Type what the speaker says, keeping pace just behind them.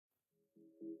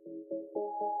Welcome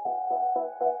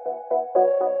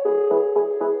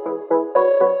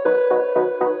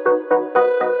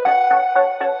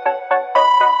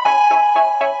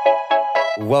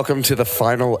to the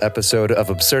final episode of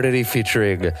Absurdity,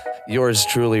 featuring yours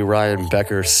truly, Ryan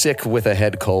Becker, sick with a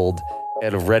head cold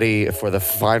and ready for the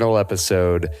final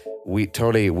episode.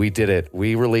 Tony, we did it.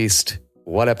 We released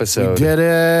one episode. We did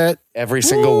it. Every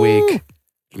single week.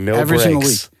 No every breaks. Single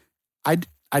week.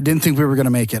 I didn't think we were going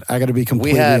to make it. I got to be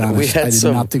completely honest. I did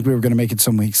not think we were going to make it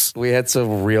some weeks. We had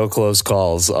some real close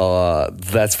calls.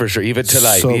 That's for sure. Even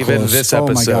tonight, so even close. this Oh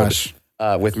my episode.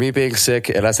 gosh. With me being sick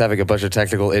and us having a bunch of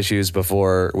technical issues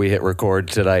before we hit record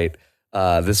tonight,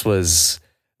 this was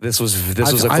a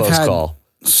close call.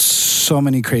 So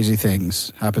many crazy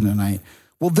things happen tonight.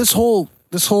 Well, this whole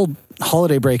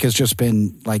holiday break has just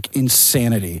been like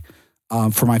insanity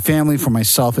for my family, for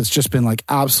myself. It's just been like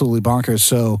absolutely bonkers.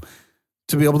 So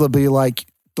to be able to be like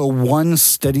the one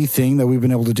steady thing that we've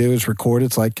been able to do is record.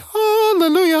 It's like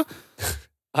hallelujah.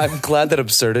 I'm glad that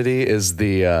absurdity is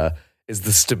the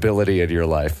stability in your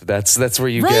life. That's where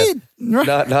you get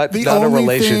not a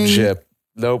relationship.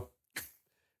 Nope.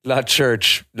 Not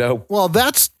church. Nope. Well,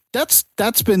 that's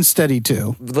been steady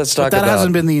too. Let's talk but that about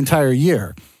hasn't been the entire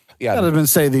year. Yeah. That has been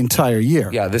steady the entire year.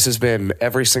 Yeah, this has been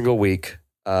every single week,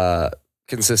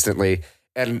 consistently.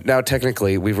 And now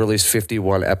technically we've released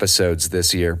 51 episodes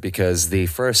this year because the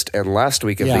first and last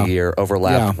week of the year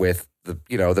overlapped with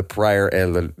the prior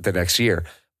and the next year.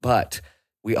 But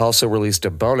we also released a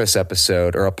bonus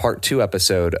episode or a part 2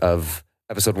 episode of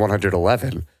episode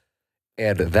 111.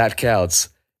 And that counts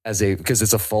because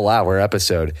it's a full hour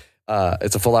episode.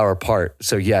 It's a full hour part.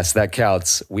 So yes, that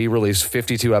counts. We released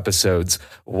 52 episodes,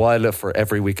 one for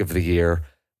every week of the year.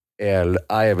 And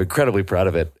I am incredibly proud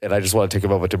of it. And I just want to take a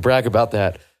moment to brag about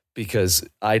that because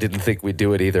I didn't think we'd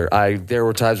do it either. There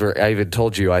were times where I even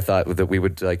told you I thought that we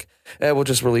would we'll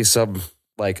just release some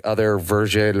like other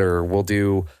version, or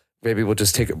maybe we'll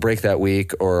just break that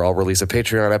week, or I'll release a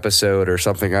Patreon episode or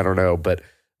something. I don't know. But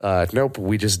nope,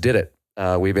 we just did it.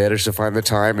 We managed to find the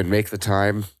time and make the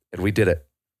time, and we did it.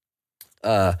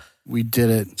 We did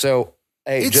it. So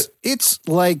hey, it's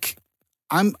like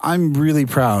I'm really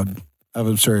proud of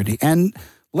absurdity, and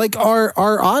like our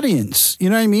audience, you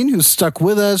know what I mean, who's stuck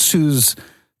with us, who's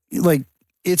like,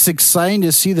 it's exciting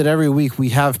to see that every week we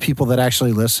have people that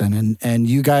actually listen, and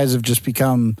you guys have just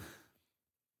become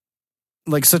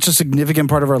like such a significant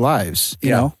part of our lives, you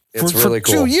know, it's for really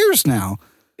cool. 2 years now.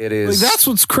 It is. Like, that's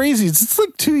what's crazy. It's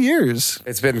like 2 years.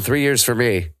 It's been 3 years for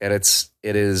me, and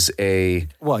it is a.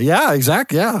 Well, yeah,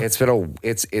 exactly. Yeah,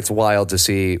 it's wild to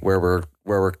see where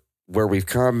we've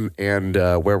come and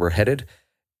where we're headed.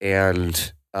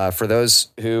 And for those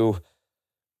who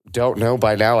don't know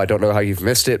by now, I don't know how you've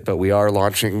missed it, but we are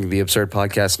launching the Absurd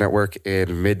Podcast Network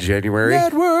in mid-January.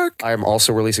 I'm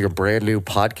also releasing a brand new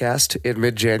podcast in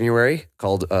mid-January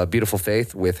called Beautiful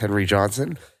Faith with Henry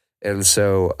Johnson. And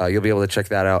so you'll be able to check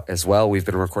that out as well. We've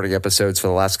been recording episodes for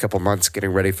the last couple months,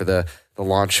 getting ready for the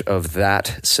launch of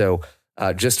that. So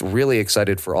just really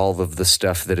excited for all of the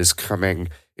stuff that is coming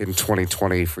in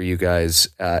 2020 for you guys,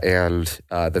 and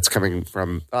that's coming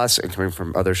from us and coming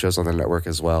from other shows on the network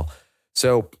as well.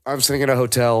 So I'm sitting in a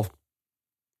hotel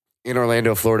in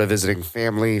Orlando, Florida, visiting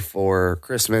family for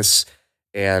Christmas.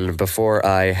 And before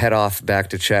I head off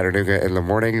back to Chattanooga in the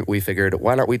morning, we figured,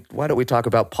 why don't we talk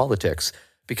about politics?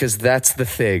 Because that's the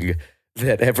thing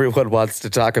that everyone wants to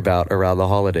talk about around the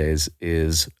holidays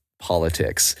is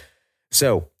politics.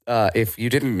 So if you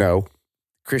didn't know,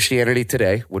 Christianity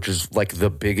Today, which is like the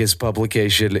biggest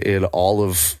publication in all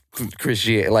of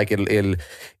Christianity, like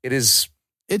it's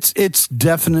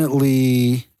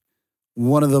definitely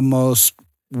one of the most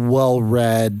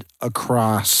well-read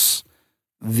across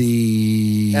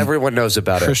the everyone knows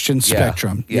about Christian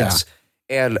spectrum. Yes.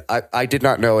 Yeah. And I did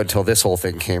not know until this whole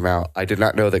thing came out. I did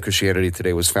not know that Christianity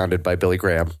Today was founded by Billy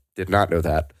Graham. Did not know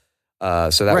that.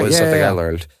 So that was something I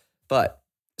learned. But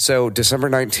so December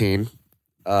 19,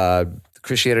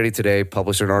 Christianity Today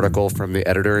published an article from the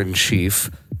editor-in-chief,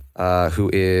 who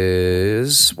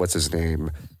is, what's his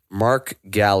name? Mark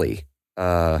Galley.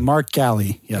 Mark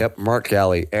Galley. Yep, Mark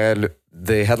Galley. And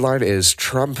the headline is,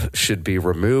 Trump should be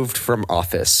removed from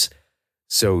office.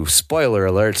 So spoiler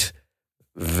alert,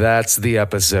 that's the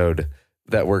episode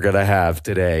that we're going to have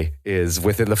today. Is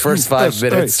within the first 5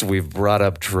 minutes, we've brought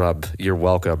up Trump. You're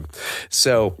welcome.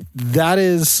 So that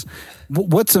is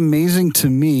what's amazing to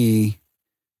me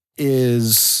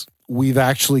is we've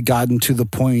actually gotten to the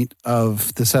point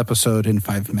of this episode in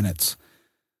 5 minutes.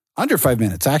 Under 5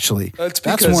 minutes, actually.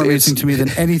 That's more amazing to me than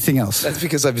anything else. That's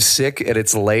because I'm sick and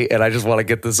it's late and I just want to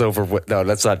get this over with. No,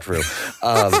 that's not true.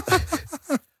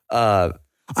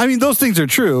 I mean, those things are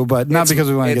true, but not because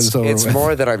we want to get this over It's with.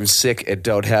 more that I'm sick and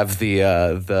don't have the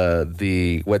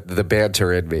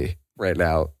banter in me right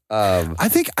now. I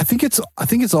think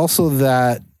it's also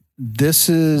that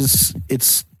there's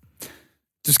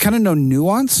kind of no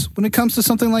nuance when it comes to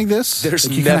something like this. There's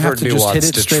like you never have to nuance just hit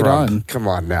it to straight Trump. on. Come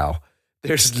on now.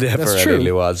 There's never That's any true.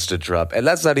 nuance to Trump. And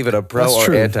that's not even a pro That's or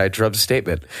true. anti-Trump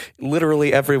statement.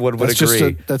 Literally everyone would That's just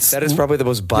agree. that is probably the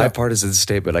most bipartisan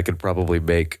statement I could probably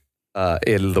make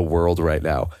in the world right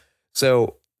now.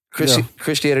 So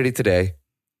Christianity Today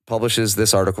publishes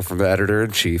this article from the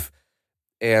editor-in-chief,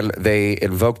 and they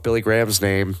invoke Billy Graham's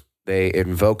name. They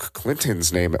invoke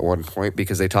Clinton's name at one point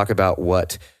because they talk about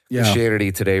what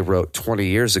Christianity Today wrote 20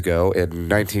 years ago in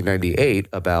 1998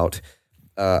 about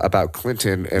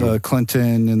Clinton and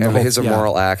Clinton and his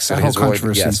immoral acts and his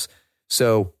controversy. Yes.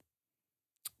 So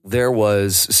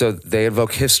they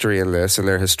invoke history in this and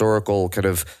their historical kind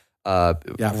of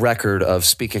record of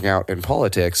speaking out in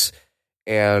politics.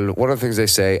 And one of the things they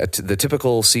say, the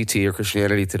typical CT or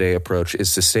Christianity Today approach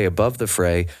is to stay above the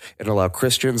fray and allow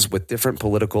Christians with different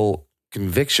political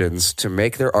convictions to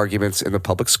make their arguments in the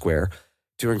public square,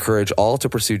 to encourage all to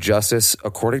pursue justice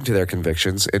according to their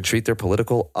convictions and treat their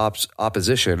political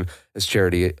opposition as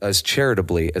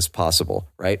charitably as possible,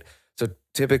 right? So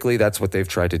typically that's what they've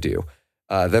tried to do.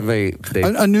 Then they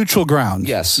a neutral ground.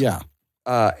 Yes. Yeah.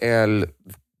 And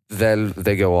then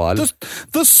they go on.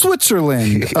 The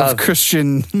Switzerland of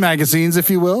Christian magazines, if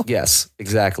you will. Yes,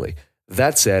 exactly.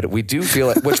 That said, we do feel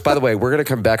it, which, by the way, we're going to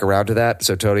come back around to that.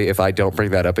 So, Tony, if I don't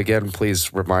bring that up again,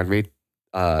 please remind me.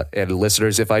 And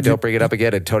listeners, if I don't bring it up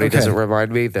again and Tony doesn't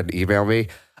remind me, then email me.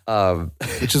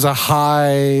 Which is a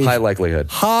high likelihood.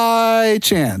 High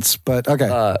chance, but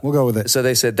okay, we'll go with it. So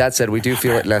they said, that said, we do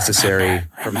feel it necessary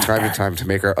from time to time to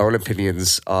make our own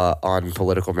opinions on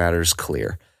political matters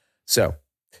clear. So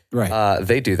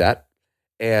they do that.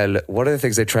 And one of the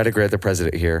things they try to grant the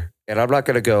president here, and I'm not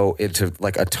going to go into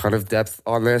like a ton of depth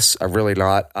on this. I'm really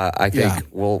not. I think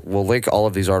we'll link all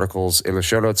of these articles in the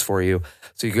show notes for you,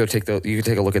 so you can take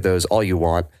a look at those all you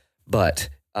want. But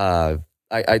I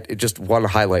just one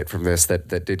highlight from this that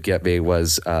did get me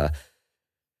was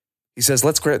he says,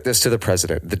 let's grant this to the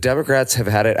president. The Democrats have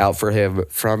had it out for him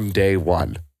from day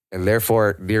one, and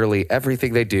therefore nearly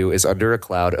everything they do is under a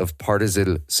cloud of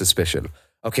partisan suspicion.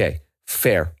 Okay,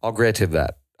 fair. I'll grant him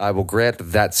that. I will grant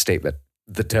that statement.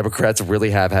 The Democrats really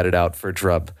have had it out for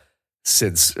Trump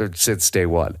since day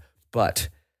one. But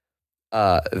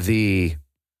the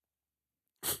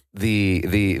thing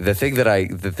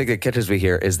that catches me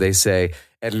here is they say,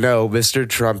 and no, Mr.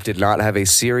 Trump did not have a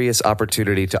serious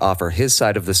opportunity to offer his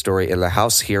side of the story in the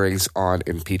House hearings on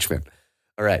impeachment.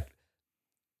 All right.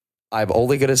 I'm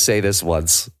only going to say this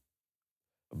once,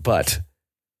 but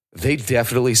they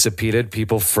definitely subpoenaed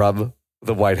people from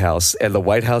the White House, and the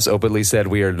White House openly said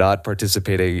we are not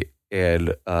participating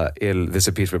in this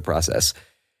impeachment process.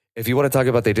 If you want to talk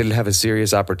about they didn't have a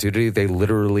serious opportunity, they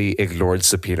literally ignored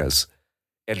subpoenas,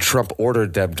 and Trump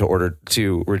ordered them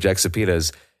to reject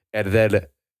subpoenas, and then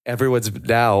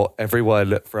not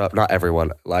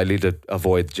everyone. I need to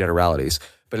avoid generalities.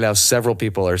 But now several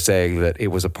people are saying that it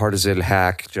was a partisan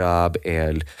hack job,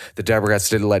 and the Democrats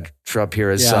didn't let Trump hear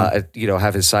his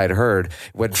have his side heard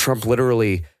when Trump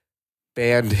literally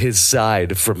banned his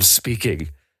side from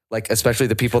speaking. Like, especially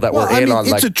the people that were in on.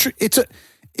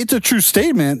 It's a true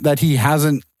statement that he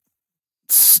hasn't,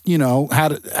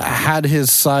 had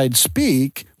his side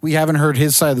speak. We haven't heard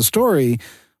his side of the story.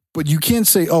 But you can't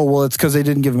say, oh, well, it's because they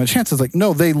didn't give him a chance. It's like,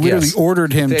 no, they literally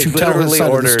ordered him to tell his side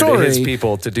of the story. His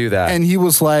people to do that. And he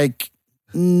was like,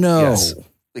 no. Yes,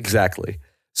 exactly.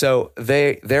 So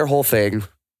their whole thing,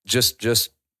 just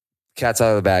cat's out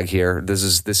of the bag here. This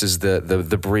is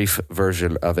the brief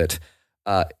version of it.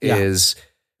 Is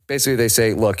basically they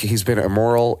say, look, he's been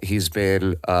immoral. He has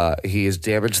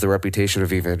damaged the reputation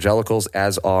of evangelicals,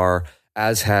 as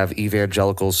have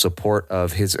evangelicals' support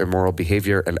of his immoral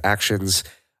behavior and actions.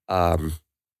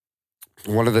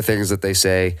 One of the things that they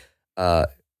say, how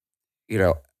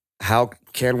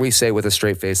can we say with a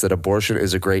straight face that abortion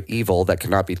is a great evil that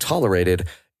cannot be tolerated,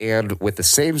 and with the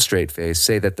same straight face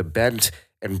say that the bent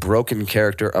and broken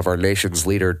character of our nation's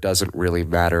leader doesn't really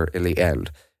matter in the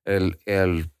end? And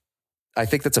I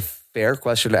think that's a fair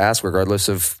question to ask, regardless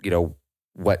of,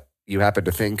 what you happen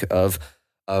to think of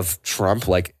Trump.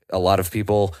 Like, a lot of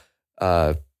people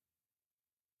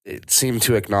seem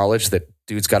to acknowledge that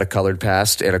dude's got a colored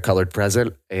past and a colored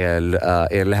present, and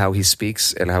how he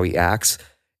speaks and how he acts,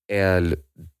 and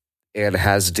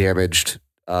has damaged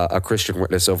a Christian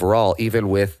witness overall, even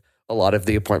with a lot of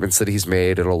the appointments that he's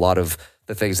made and a lot of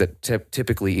the things that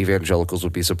typically evangelicals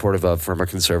would be supportive of from a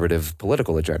conservative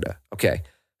political agenda. Okay,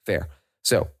 Fair.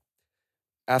 So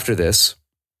after this,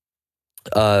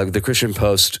 the Christian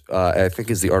Post, I think,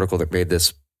 is the article that made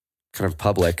this kind of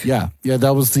public. Yeah.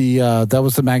 That was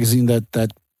the magazine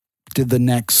that did the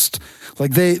next.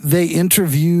 Like they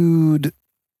interviewed.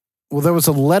 Well, there was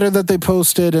a letter that they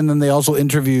posted, and then they also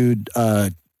interviewed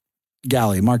Mark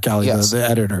Galley, Yes. the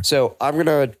editor. So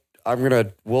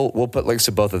we'll put links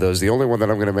to both of those. The only one that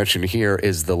I'm going to mention here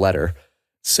is the letter.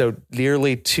 So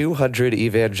nearly 200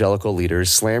 evangelical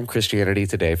leaders slam Christianity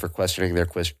Today for questioning their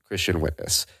Christian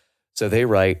witness. So they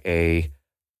write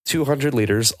 200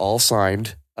 leaders all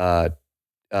signed,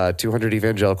 200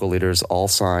 evangelical leaders all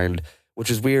signed, which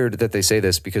is weird that they say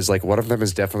this because like one of them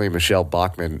is definitely Michelle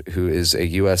Bachmann, who is a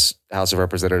U.S. House of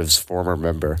Representatives former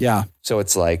member. Yeah. So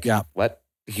it's like, yeah. What?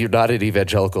 You're not an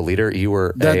evangelical leader. You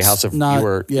were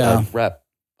a rep.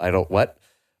 I don't, what?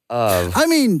 I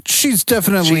mean, she's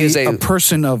definitely a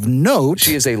person of note.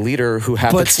 She is a leader who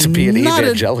happens to be an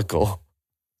evangelical.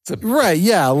 Right.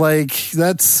 Yeah. Like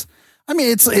that's, I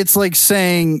mean, it's like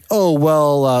saying, oh,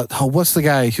 well, what's the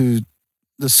guy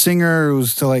the singer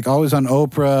who's like always on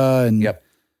Oprah and yep.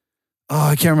 Oh,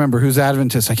 I can't remember who's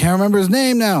Adventist. I can't remember his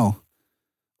name now.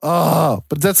 Oh,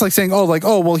 but that's like saying,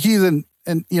 well, he's an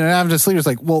Adventist leader is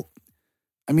like, well,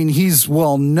 I mean, he's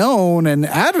well known and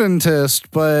Adventist,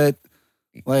 but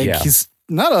he's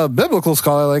not a biblical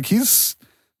scholar. Like he's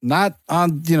not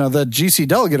on, the GC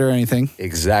delegate or anything.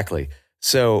 Exactly.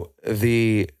 So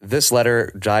this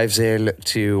letter dives in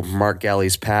to Mark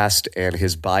Galley's past and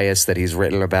his bias that he's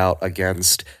written about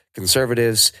against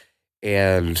conservatives.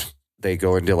 And they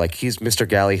go into Mr.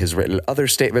 Galley has written other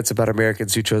statements about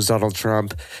Americans who chose Donald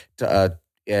Trump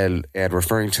and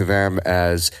referring to them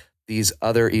as these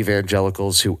other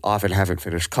evangelicals who often haven't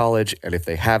finished college. And if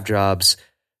they have jobs,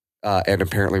 and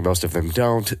apparently most of them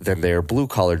don't, then they are blue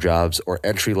collar jobs or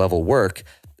entry level work,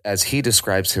 as he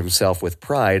describes himself with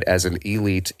pride as an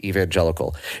elite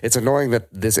evangelical. It's annoying that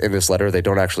in this letter, they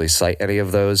don't actually cite any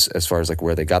of those as far as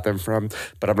where they got them from,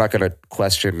 but I'm not going to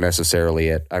question necessarily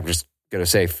it. I'm just going to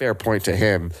say fair point to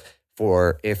him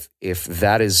for if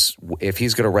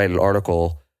he's going to write an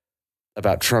article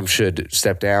about Trump should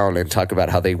step down and talk about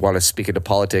how they want to speak into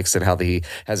politics and how he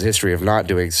has a history of not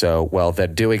doing so, well,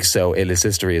 then doing so in his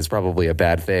history is probably a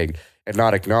bad thing. And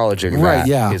not acknowledging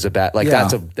is a bad,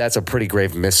 that's a pretty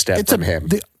grave misstep from him.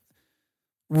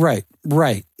 Right.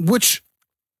 Which,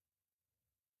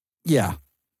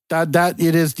 that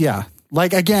it is. Yeah.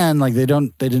 Like, again, they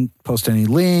didn't post any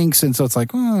links. And so it's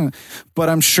like, but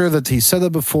I'm sure that he said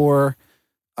that before.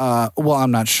 Well,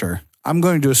 I'm not sure. I'm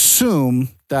going to assume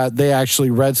that they actually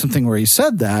read something where he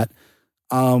said that.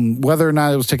 Whether or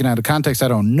not it was taken out of context, I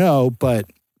don't know. But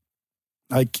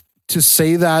to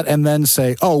say that and then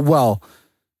say, oh, well,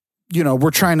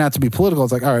 we're trying not to be political.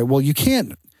 It's like, all right, well, you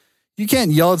can't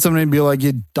yell at somebody and be like,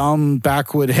 you dumb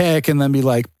backwood hick, and then be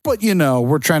like, but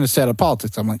we're trying to stay out of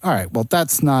politics. I'm like, all right, well,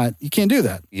 you can't do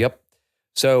that. Yep.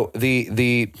 So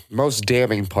the most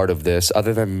damning part of this,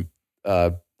 other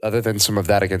than some of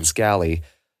that against Galley,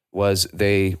 was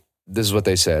this is what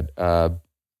they said.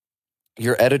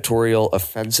 Your editorial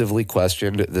offensively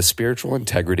questioned the spiritual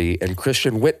integrity and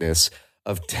Christian witness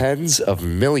of tens of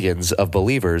millions of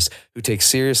believers who take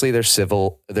seriously their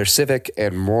civic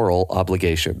and moral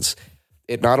obligations.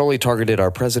 It not only targeted our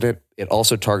president, it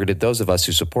also targeted those of us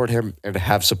who support him and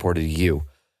have supported you.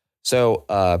 So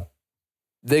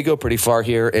they go pretty far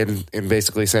here in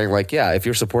basically saying if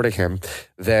you're supporting him,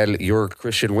 then your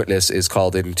Christian witness is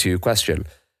called into question.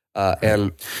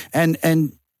 And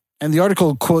the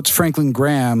article quotes Franklin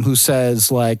Graham, who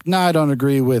says no, I don't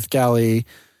agree with Galley.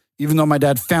 Even though my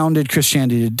dad founded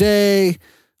Christianity Today,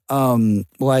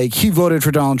 he voted for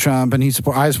Donald Trump, and I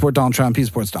support Donald Trump. He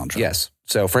supports Donald Trump. Yes.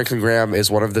 So Franklin Graham is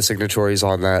one of the signatories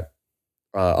on that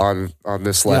on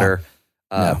this letter.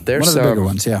 There's one of the bigger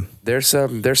ones. Yeah. There's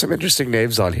some interesting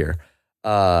names on here.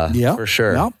 For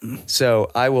sure. Yep. So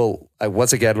I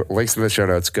once again, links in the show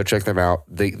notes. Go check them out.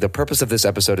 The purpose of this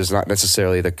episode is not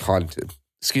necessarily the content.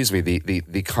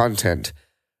 The content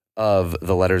of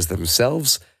the letters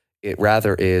themselves. It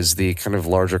rather is the kind of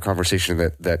larger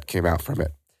conversation that came out from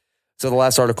it. So the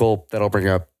last article that I'll bring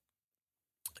up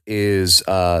is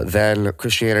then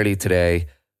Christianity Today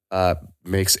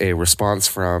makes a response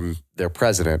from their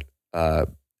president,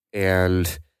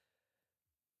 and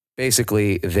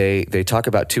basically they talk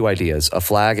about two ideas: a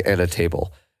flag and a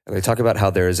table. And they talk about how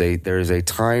there is a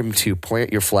time to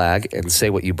plant your flag and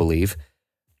say what you believe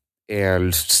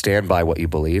and stand by what you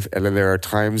believe, and then there are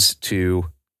times to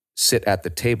sit at the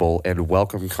table and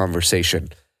welcome conversation.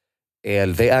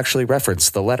 And they actually reference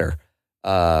the letter.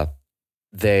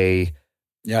 They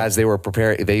as they were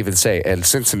preparing, they even say, and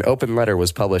since an open letter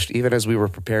was published, even as we were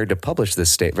preparing to publish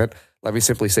this statement, let me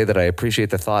simply say that I appreciate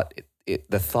the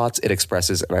thoughts it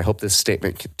expresses, and I hope this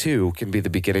statement too can be the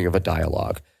beginning of a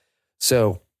dialogue.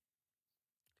 So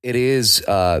it is,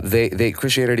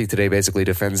 Christianity Today basically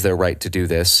defends their right to do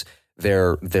this,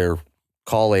 their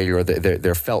calling or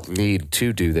their felt need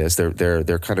to do this,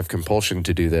 their kind of compulsion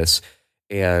to do this,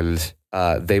 and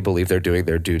they believe they're doing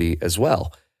their duty as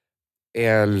well.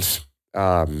 And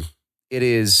it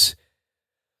is,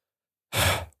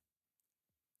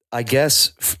 I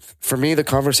guess, for me, the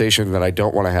conversation that I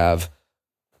don't want to have,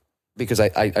 because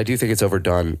I do think it's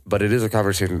overdone, but it is a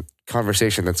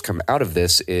conversation that's come out of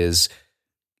this is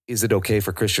it okay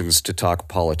for Christians to talk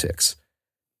politics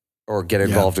or get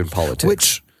involved in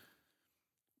politics?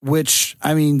 Which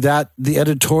I mean, that the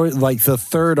editorial, like the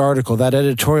third article, that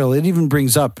editorial, it even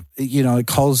brings up, it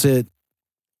calls it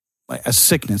like a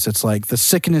sickness. It's like the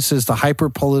sickness is the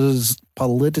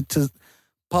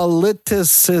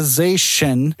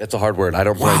politicization. That's a hard word. I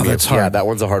don't blame you. That's hard. Yeah, that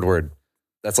one's a hard word.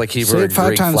 That's like Hebrew. Say it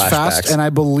 5 times flashbacks. Fast, and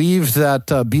I believe that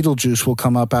Beetlejuice will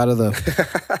come up out of the.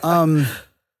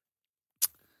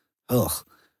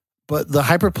 But the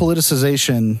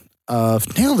hyperpoliticization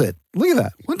of, nailed it. Look at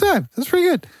that. One time. That's pretty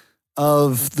good.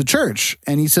 Of the church.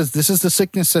 And he says this is the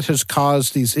sickness that has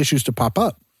caused these issues to pop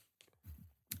up.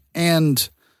 And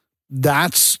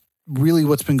that's really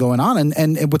what's been going on.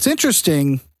 And what's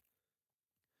interesting,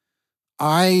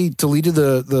 I deleted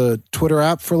the Twitter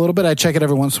app for a little bit. I check it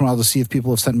every once in a while to see if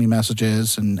people have sent me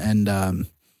messages.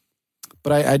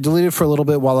 But I deleted it for a little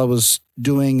bit while I was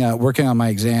doing working on my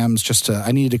exams.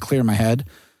 I needed to clear my head.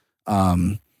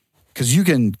 Because you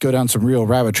can go down some real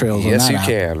rabbit trails. Yes, on that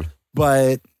you app. Can.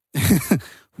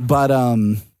 But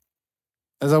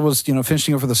as I was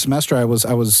finishing up for the semester, I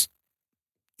was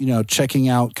checking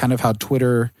out kind of how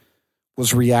Twitter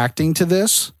was reacting to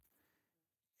this.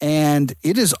 And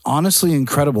it is honestly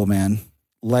incredible, man.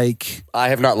 Like, I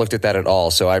have not looked at that at all,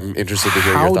 so I'm interested to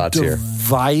hear your thoughts here.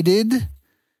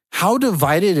 How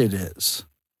divided it is.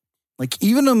 Like,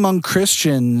 even among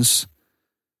Christians,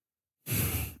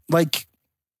 like,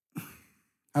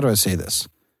 how do I say this?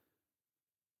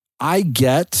 I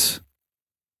get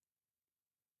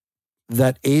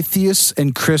that atheists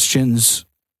and Christians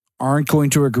aren't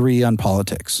going to agree on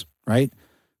politics, right?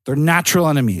 They're natural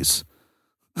enemies.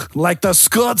 Like the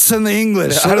Scots and the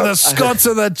English, or the Scots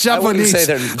and the Japanese. I wouldn't say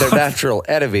they're natural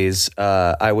enemies.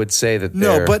 I would say that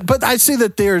they're... No, but I say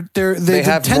that they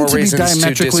tend to be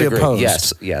diametrically opposed.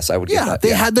 Yes, I would get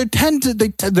that.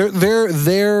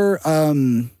 Their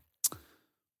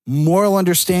moral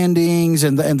understandings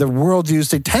and the worldviews,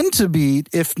 they tend to be,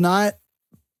 if not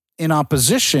in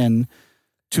opposition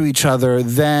to each other,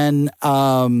 then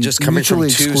just coming mutually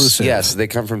from two, exclusive. Yes, they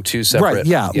come from two separate. Right.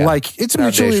 Yeah. Like it's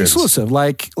mutually exclusive.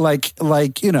 I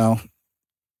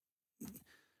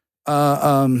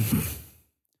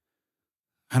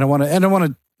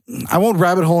won't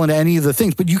rabbit hole into any of the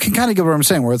things, but you can kind of get what I'm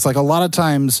saying, where it's like a lot of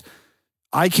times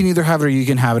I can either have it or you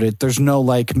can have it. There's no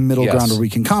like middle ground where we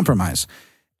can compromise.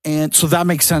 And so that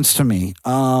makes sense to me.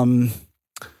 I'd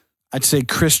say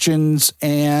Christians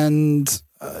and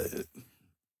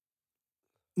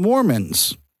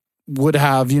Mormons would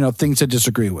have, things to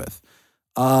disagree with.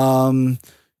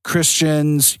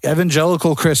 Christians,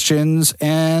 evangelical Christians,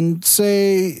 and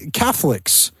say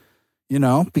Catholics,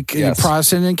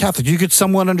 Protestant and Catholic. You could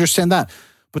somewhat understand that.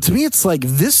 But to me, it's like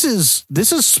this is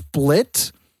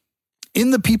split in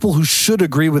the people who should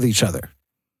agree with each other.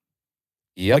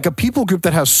 Yep. Like a people group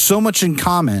that has so much in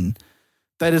common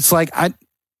that it's like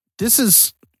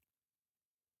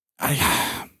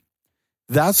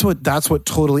that's what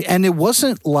totally, and it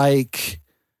wasn't like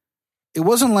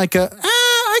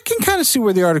I can kind of see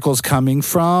where the article is coming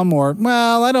from, or,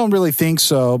 well, I don't really think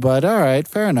so, but all right,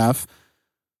 fair enough.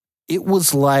 It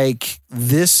was like,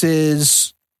 they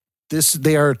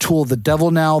are a tool of the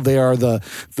devil now. They are the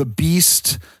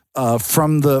beast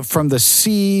from the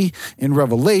sea in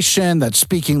Revelation that's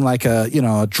speaking like a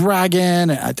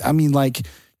dragon. I mean, like,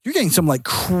 you're getting some like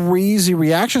crazy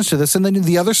reactions to this. And then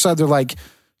the other side, they're like,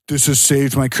 this has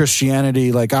saved my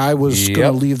Christianity. Like, I was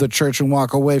going to leave the church and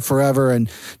walk away forever, and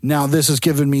now this has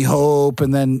given me hope.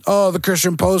 And then, the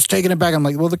Christian Post taking it back. I'm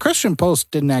like, well, the Christian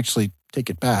Post didn't actually take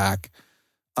it back.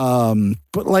 But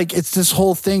like, it's this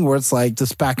whole thing where it's like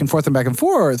this back and forth and back and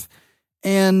forth.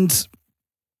 And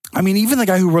I mean, even the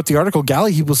guy who wrote the article,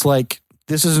 Galley, he was like,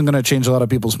 this isn't going to change a lot of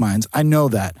people's minds. I know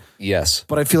that. Yes.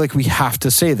 But I feel like we have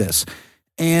to say this.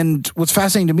 And what's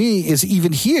fascinating to me is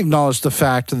even he acknowledged the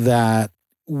fact that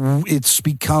it's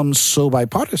become so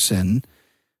bipartisan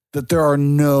that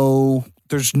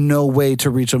there's no way to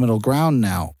reach a middle ground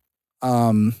now.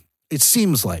 it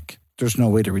seems like there's no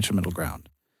way to reach a middle ground.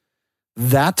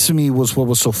 That to me was what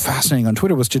was so fascinating on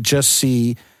Twitter, was to just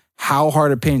see how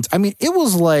hard it pains. I mean, it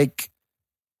was like,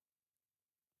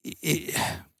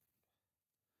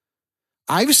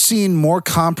 I've seen more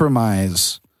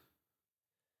compromise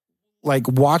like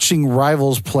watching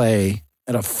rivals play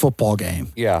at a football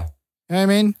game. Yeah. You know what I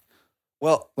mean?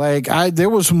 Well, like there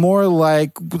was more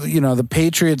like, the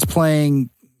Patriots playing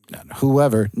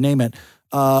whoever, name it.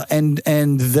 And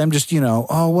them just, you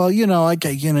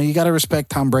got to respect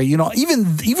Tom Brady.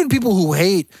 Even people who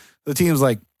hate the teams,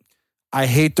 like, I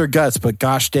hate their guts, but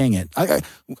gosh dang it.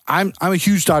 I'm a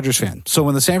huge Dodgers fan. So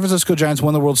when the San Francisco Giants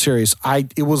won the World Series,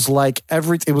 it was like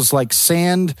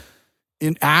sand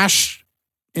in ash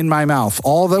in my mouth.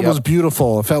 All that was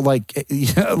beautiful. It felt like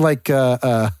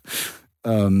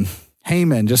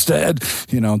Heyman, just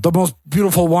the most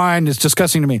beautiful wine is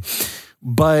disgusting to me.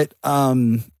 But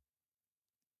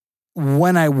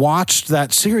when I watched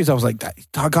that series, I was like,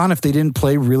 doggone if they didn't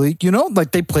play really,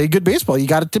 like they played good baseball. You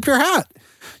got to tip your hat.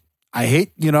 I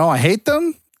hate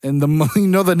them. And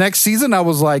the next season I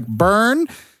was like, burn,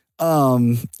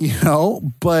 but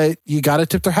you got to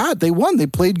tip their hat. They won. They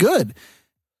played good.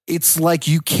 It's like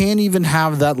you can't even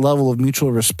have that level of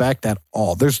mutual respect at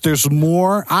all. There's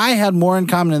more. I had more in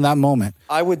common in that moment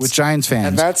with Giants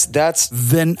fans. And that's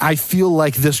then I feel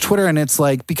like this Twitter, and it's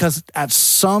like, because at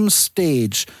some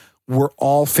stage we're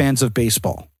all fans of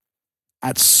baseball.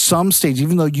 At some stage,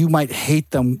 even though you might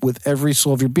hate them with every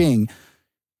soul of your being,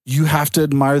 you have to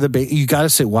admire you got to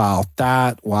say, wow.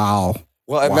 Well,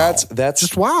 and wow. that's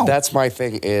just wow. That's my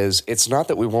thing is, it's not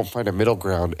that we won't find a middle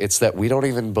ground. It's that we don't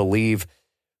even believe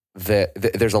that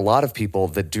there's a lot of people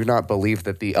that do not believe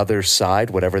that the other side,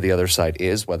 whatever the other side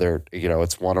is, whether,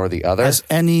 it's one or the other, has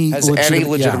any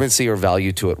legitimacy or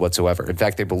value to it whatsoever. In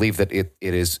fact, they believe that it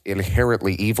is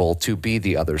inherently evil to be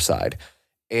the other side.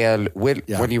 And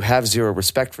when you have zero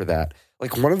respect for that,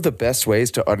 like, one of the best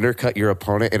ways to undercut your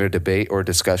opponent in a debate or a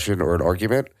discussion or an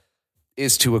argument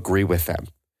is to agree with them.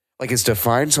 Like, is to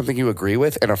find something you agree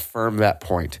with and affirm that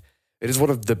point. It is one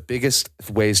of the biggest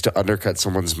ways to undercut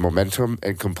someone's momentum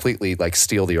and completely, like,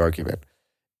 steal the argument.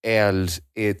 And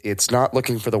it's not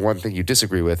looking for the one thing you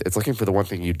disagree with. It's looking for the one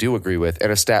thing you do agree with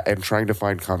and trying to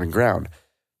find common ground.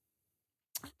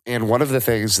 And one of the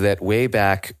things that way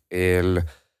back in,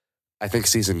 I think,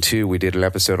 season 2, we did an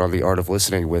episode on the art of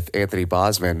listening with Anthony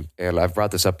Bosman, and I've brought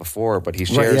this up before, but he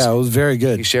shares. Right, it was very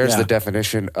good. He shares the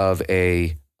definition of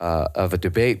a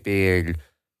debate being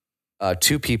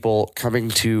two people coming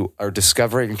to or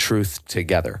discovering truth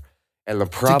together, and the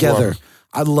problem. Together,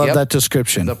 I love that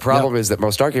description. The problem is that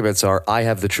most arguments are, I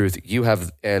have the truth, you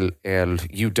have, and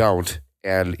you don't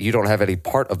have any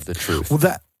part of the truth.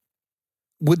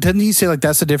 Well, didn't he say, like,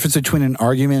 that's the difference between an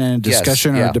argument and a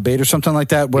discussion or a debate or something like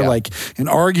that? Where like an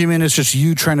argument is just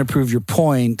you trying to prove your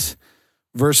point,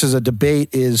 versus a debate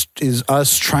is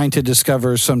us trying to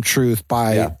discover some truth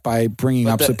by bringing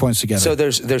opposite points together. So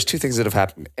there's two things that have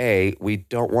happened. A, we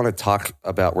don't want to talk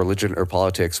about religion or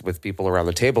politics with people around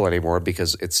the table anymore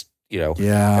because it's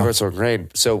everyone's so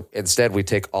ingrained. So instead, we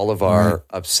take all of our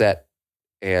upset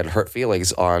and hurt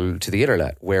feelings onto the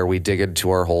internet, where we dig into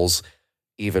our holes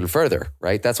even further,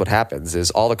 right? That's what happens,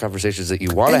 is all the conversations that you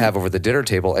want to have over the dinner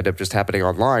table end up just happening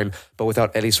online, but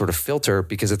without any sort of filter,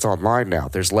 because it's online now.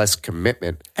 There's less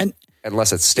commitment and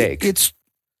less at stake.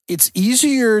 It's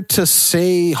easier to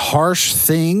say harsh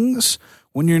things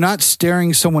when you're not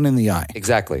staring someone in the eye.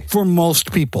 Exactly. For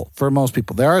most people.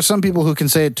 There are some people who can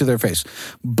say it to their face,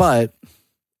 but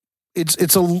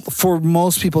for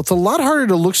most people, it's a lot harder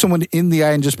to look someone in the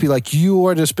eye and just be like, you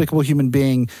are a despicable human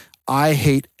being. I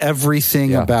hate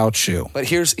everything about you. But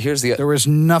here's the there is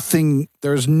nothing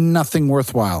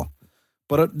worthwhile.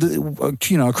 But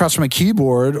across from a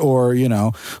keyboard, or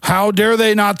how dare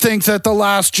they not think that The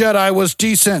Last Jedi was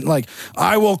decent? Like,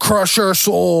 I will crush your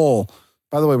soul.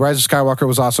 By the way, Rise of Skywalker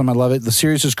was awesome. I love it. The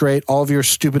series is great. All of you are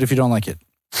stupid if you don't like it.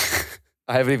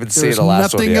 I haven't even seen the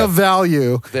last one yet. There's nothing of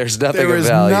value. There's nothing of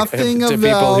value to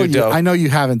people who don't. I know you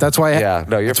haven't. That's why.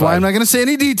 That's why I'm not going to say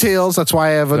any details. That's why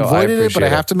I have avoided it. But I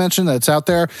have to mention that it's out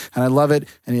there, and I love it.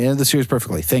 And you ended the series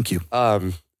perfectly. Thank you.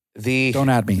 Don't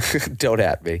add me. Don't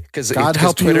add me, because God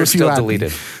help Twitter's you if you still add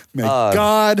deleted. Me. May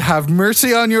God have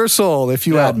mercy on your soul if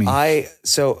you add me.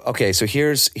 So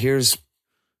here's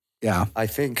I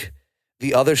think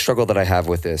the other struggle that I have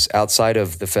with this, outside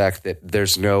of the fact that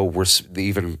there's no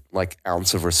even like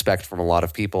ounce of respect from a lot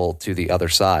of people to the other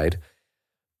side,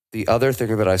 the other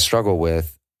thing that I struggle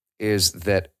with is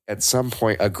that at some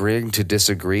point agreeing to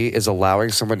disagree is allowing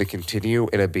someone to continue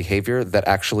in a behavior that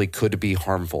actually could be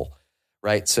harmful,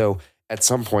 right? So at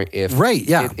some point, if right,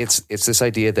 yeah, it's this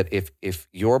idea that if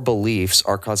your beliefs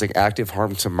are causing active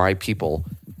harm to my people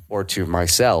or to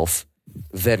myself,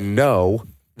 then no,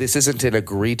 this isn't an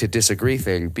agree to disagree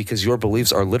thing, because your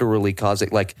beliefs are literally causing,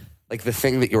 like the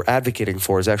thing that you're advocating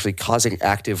for is actually causing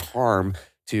active harm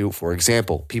to, for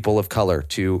example, people of color,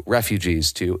 to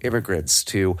refugees, to immigrants,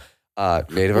 to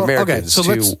Native Americans.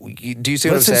 Okay, so do you see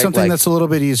what I'm let's say saying? Something that's a little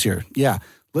bit easier. Yeah,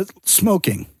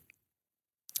 smoking.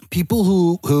 People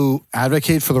who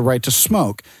advocate for the right to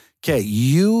smoke. Okay,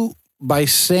 you, by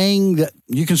saying that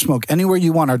you can smoke anywhere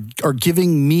you want, are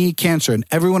giving me cancer and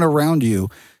everyone around you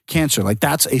cancer. Like,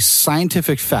 that's a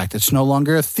scientific fact. It's no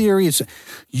longer a theory.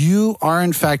 You are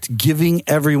in fact giving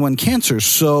everyone cancer.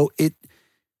 So it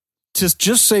to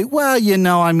just say, well,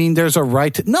 I mean, there's a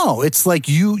right to, no, it's like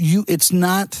it's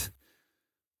not,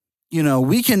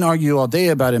 we can argue all day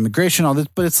about immigration, all this,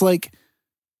 but it's like,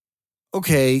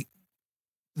 okay,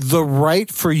 the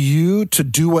right for you to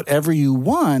do whatever you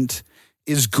want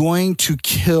is going to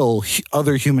kill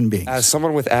other human beings. As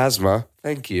someone with asthma,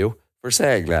 thank you for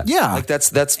saying that. Yeah. Like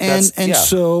that's yeah.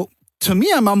 So to me,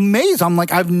 I'm amazed. I'm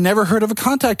like, I've never heard of a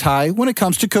contact high when it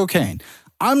comes to cocaine.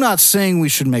 I'm not saying we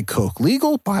should make coke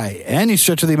legal by any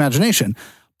stretch of the imagination,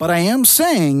 but I am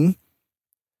saying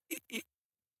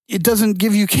it doesn't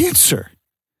give you cancer.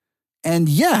 And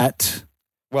yet,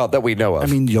 well, that we know of. I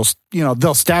mean,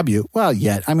 they'll stab you. Well,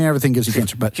 yet. I mean, everything gives you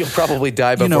cancer, but you'll probably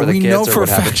die before the cancer would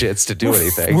have a chance to do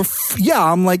anything.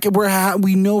 I'm like,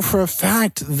 we know for a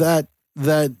fact that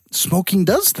smoking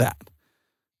does that,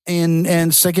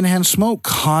 and secondhand smoke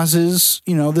causes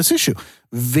this issue.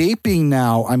 Vaping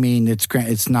now, I mean,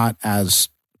 it's not as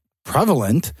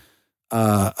prevalent,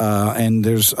 and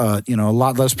there's a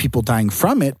lot less people dying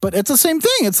from it, but it's the same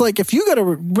thing. It's like, if you got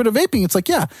rid of vaping, it's like,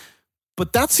 yeah.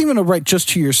 But that's even a right just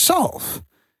to yourself.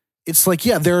 It's like,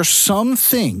 yeah, there are some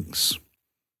things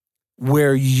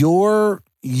where your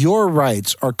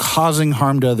rights are causing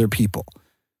harm to other people.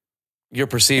 Your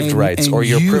perceived rights or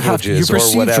your privileges or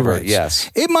whatever. Rights.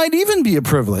 Yes. It might even be a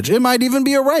privilege. It might even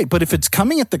be a right. But if it's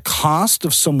coming at the cost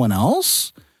of someone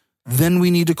else, then we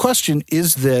need to question,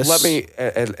 is this... let's be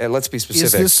specific.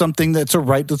 Is this something that's a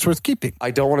right that's worth keeping?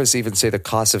 I don't want to even say the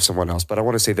cost of someone else, but I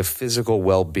want to say the physical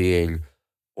well-being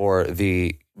or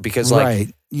because like,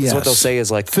 right. Yes. What they'll say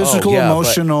is like, physical,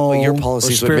 emotional, but your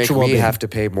policies would make me well-being. have to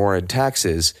pay more in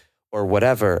taxes or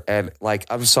whatever. And like,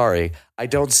 I'm sorry, I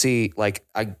don't see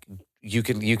you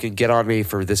can get on me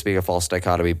for this being a false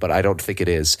dichotomy, but I don't think it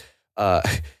is.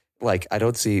 Like, I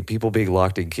don't see people being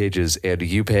locked in cages and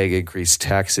you paying increased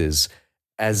taxes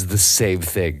as the same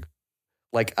thing.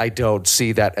 Like, I don't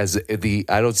see that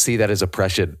as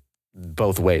oppression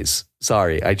both ways.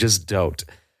 Sorry, I just don't.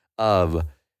 I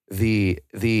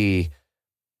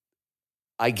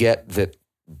get that,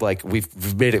 like,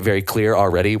 we've made it very clear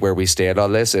already where we stand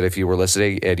on this. And if you were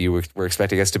listening and you were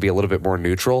expecting us to be a little bit more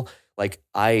neutral, like,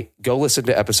 I go listen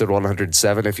to episode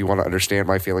 107 if you want to understand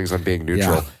my feelings on being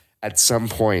neutral. Yeah. At some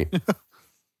point,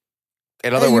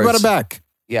 in other words, you got it back.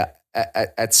 Yeah,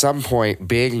 at some point,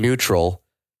 being neutral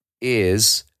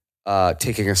is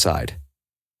taking a side,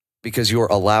 because you're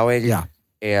allowing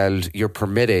and you're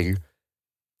permitting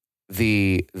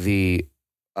the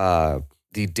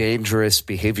dangerous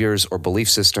behaviors or belief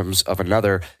systems of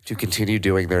another to continue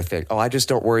doing their thing. Oh, I just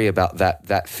don't worry about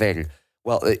that thing.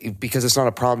 Well, because it's not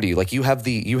a problem to you. Like, you have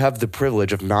the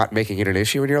privilege of not making it an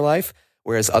issue in your life,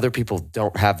 whereas other people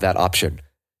don't have that option.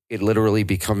 It literally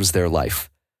becomes their life,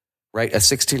 right? A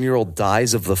 16-year-old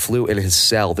dies of the flu in his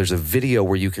cell. There's a video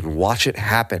where you can watch it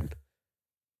happen.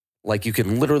 Like, you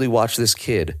can literally watch this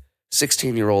kid,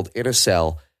 16-year-old in a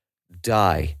cell,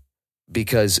 die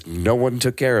because no one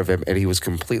took care of him and he was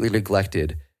completely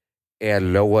neglected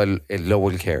and no one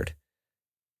cared.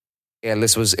 And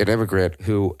this was an immigrant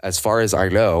who, as far as I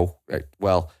know,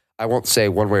 well, I won't say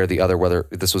one way or the other whether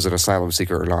this was an asylum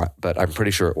seeker or not, but I'm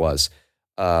pretty sure it was.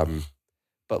 But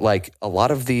like a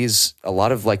lot of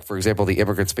like, for example, the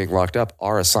immigrants being locked up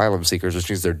are asylum seekers, which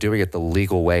means they're doing it the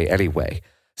legal way anyway.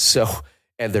 So,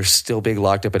 and they're still being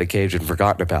locked up in a cage and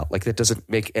forgotten about. Like, that doesn't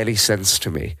make any sense to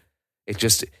me. And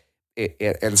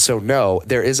so no,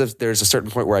 there's a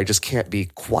certain point where I just can't be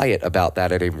quiet about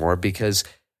that anymore, because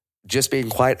just being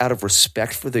quiet out of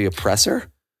respect for the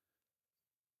oppressor.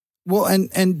 Well,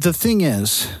 and the thing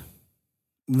is,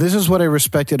 this is what I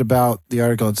respected about the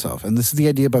article itself, and this is the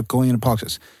idea about going into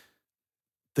politics.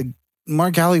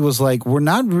 Mark Alley was like, we're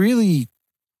not really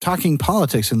talking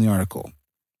politics in the article.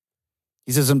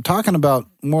 He says, I'm talking about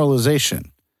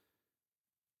moralization.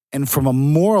 And from a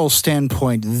moral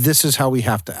standpoint, this is how we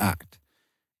have to act.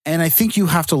 And I think you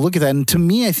have to look at that. And to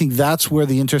me, I think that's where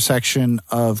the intersection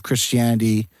of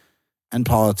Christianity and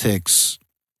politics.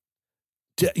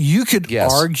 You could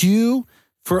Yes. argue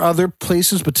for other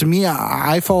places, but to me,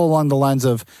 I fall along the lines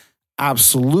of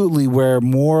absolutely where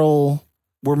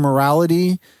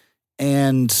morality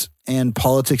and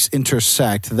politics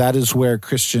intersect. That is where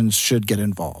Christians should get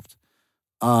involved.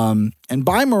 And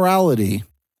by morality,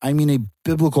 I mean a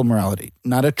biblical morality,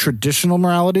 not a traditional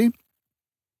morality.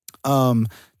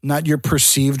 Not your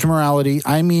perceived morality.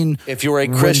 I mean, if you're a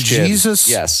Christian, Jesus,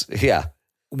 yes, yeah.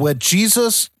 What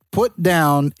Jesus put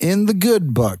down in the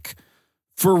good book,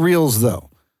 for reals though.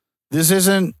 This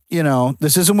isn't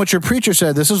what your preacher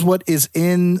said. This is what is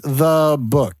in the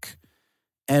book.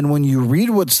 And when you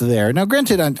read what's there, now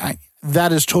granted,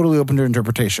 that is totally open to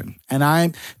interpretation.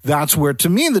 And that's where, to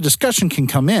me, the discussion can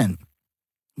come in.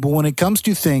 But when it comes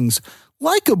to things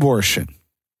like abortion,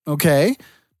 okay,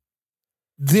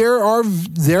 there are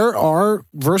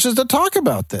verses that talk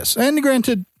about this. And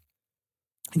granted,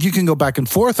 you can go back and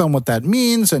forth on what that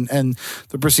means and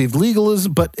the perceived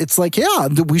legalism, but it's like, yeah,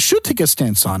 we should take a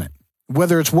stance on it.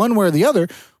 Whether it's one way or the other,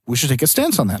 we should take a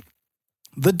stance on that.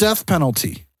 The death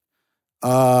penalty.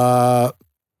 I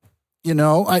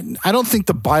don't think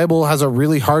the Bible has a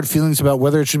really hard feelings about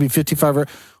whether it should be 55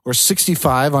 or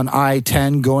 65 on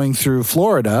I-10 going through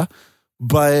Florida,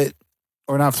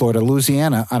 or not Florida,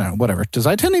 Louisiana. I don't know, whatever. Does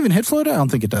I-10 even hit Florida? I don't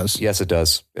think it does. Yes, it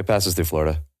does. It passes through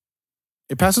Florida.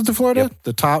 It passes through Florida? Yep.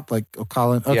 The top, like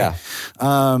O'Collin? Okay. Yeah.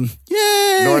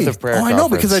 Yay! North of Prayer I know,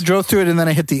 because I drove through it and then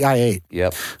I hit the I-8.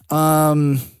 Yep.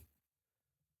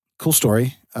 Cool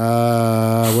story.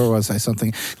 Where was I?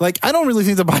 Something like, I don't really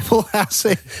think the Bible I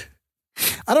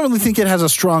don't really think it has a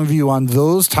strong view on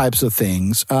those types of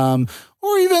things. Or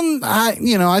even,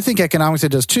 I think economics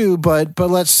it does too, but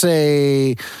let's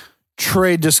say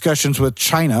trade discussions with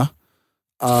China,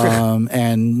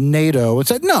 and NATO.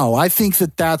 It's like, no, I think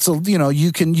that's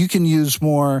you can use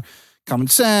more common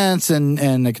sense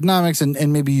and economics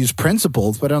and maybe use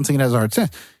principles, but I don't think it has a hard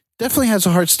stance. Definitely has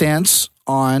a hard stance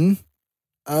on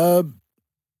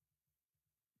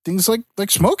things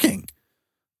like smoking,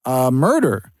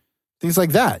 murder, things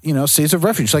like that. States of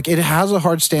refuge. Like, it has a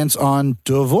hard stance on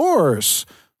divorce.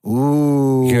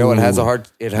 Ooh, it has a hard.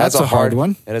 That's a hard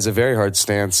one. It has a very hard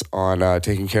stance on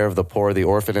taking care of the poor, the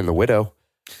orphan, and the widow.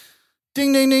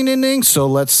 Ding, ding, ding, ding, ding. So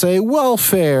let's say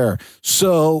welfare.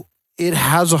 So it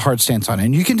has a hard stance on it.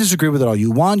 And you can disagree with it all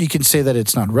you want. You can say that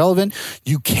it's not relevant.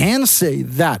 You can say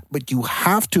that, but you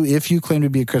have to, if you claim to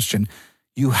be a Christian,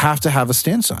 you have to have a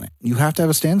stance on it. You have to have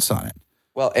a stance on it.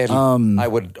 Well, and I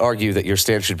would argue that your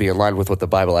stance should be in line with what the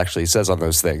Bible actually says on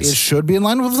those things. It should be in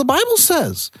line with what the Bible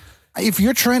says. If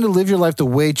you're trying to live your life the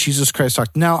way Jesus Christ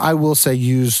talked, now I will say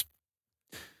use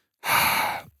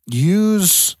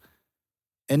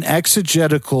an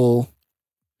exegetical,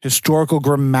 historical,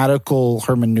 grammatical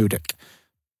hermeneutic.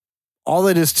 All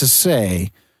it is to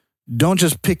say, don't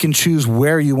just pick and choose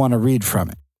where you want to read from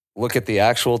it. Look at the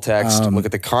actual text. Look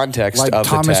at the context like of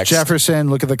Thomas the text. Jefferson,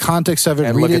 look at the context of it,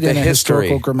 and read look it at in the a history.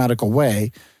 historical, grammatical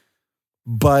way.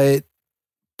 But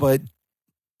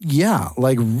yeah,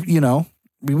 read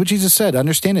what Jesus said,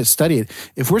 understand it, study it.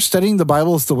 If we're studying the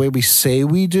Bible the way we say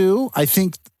we do, I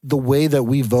think the way that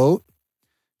we vote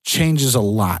changes a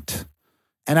lot.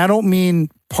 And I don't mean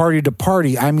party to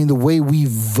party. I mean the way we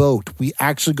vote. We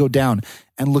actually go down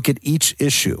and look at each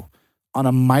issue on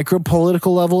a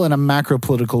micro-political level and a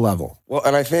macro-political level. Well,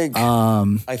 and I think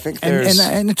there's...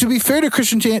 And to be fair to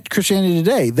Christianity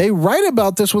Today, they write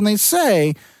about this when they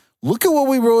say, look at what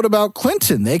we wrote about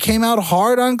Clinton. They came out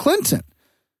hard on Clinton.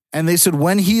 And they said,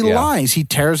 when he lies, he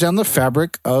tears down the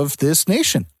fabric of this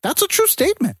nation. That's a true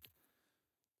statement.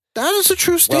 That is a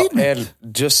true statement. Well,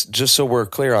 and just so we're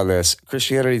clear on this,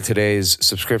 Christianity Today's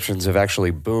subscriptions have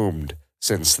actually boomed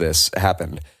since this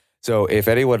happened. So if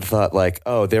anyone thought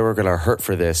they were going to hurt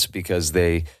for this because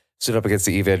they stood up against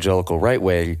the evangelical right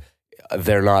wing,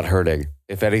 they're not hurting.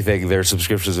 If anything, their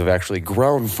subscriptions have actually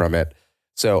grown from it.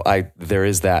 So there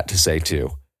is that to say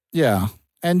too. Yeah.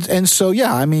 And so,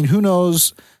 yeah, I mean, who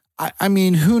knows? I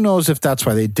mean, who knows if that's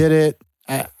why they did it?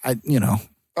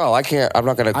 Oh, I can't. I'm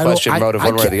not going to question motive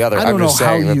one way or the other. I'm just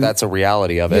saying that's a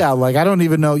reality of it. Yeah, I don't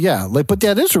even know. Yeah, but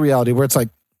that is a reality where it's like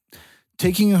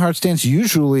taking a hard stance.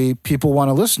 Usually, people want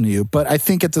to listen to you, but I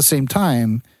think at the same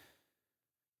time,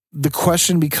 the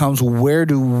question becomes: where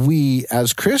do we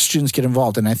as Christians get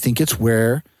involved? And I think it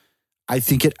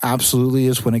absolutely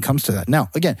is when it comes to that. Now,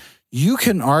 again, you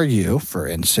can argue. For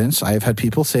instance, I've had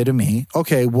people say to me,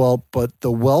 "Okay, well, but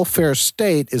the welfare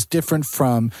state is different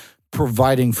from."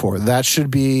 Providing for that should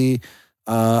be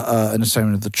an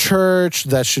assignment of the church.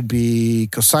 That should be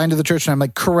consigned to the church. And I'm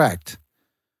like, correct.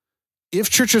 If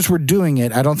churches were doing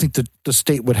it, I don't think the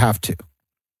state would have to.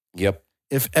 Yep.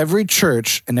 if every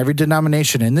church and every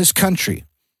denomination in this country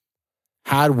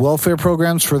had welfare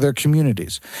programs for their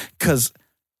communities, because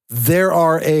there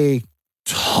are a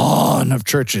ton of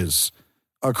churches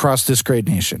across this great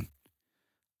nation.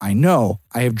 I know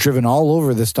I have driven all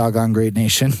over this doggone great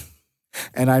nation,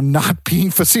 and I'm not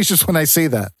being facetious when I say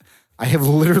that. I have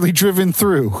literally driven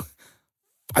through,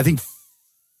 I think,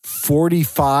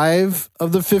 45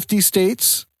 of the 50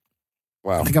 states.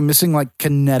 Wow. I think I'm missing like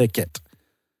Connecticut.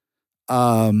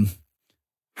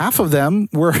 Half of them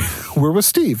were with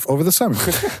Steve over the summer.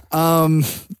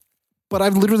 But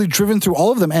I've literally driven through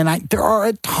all of them, and there are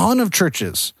a ton of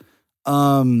churches.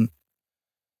 I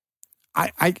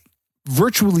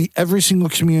virtually every single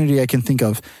community I can think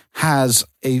of has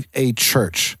a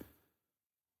church,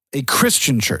 a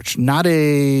Christian church, not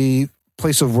a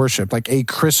place of worship, like a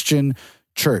Christian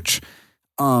church.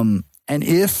 And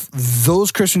if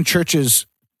those Christian churches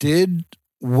did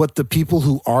what the people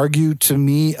who argue to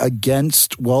me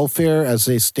against welfare as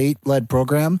a state-led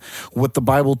program, what the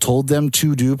Bible told them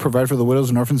to do, provide for the widows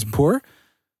and orphans and poor,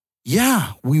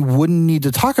 yeah, we wouldn't need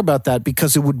to talk about that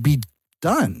because it would be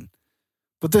done.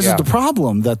 But this is the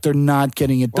problem, that they're not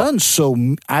getting it done.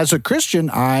 So as a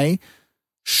Christian, I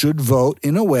should vote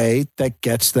in a way that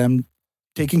gets them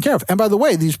taken care of. And by the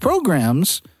way, these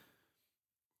programs,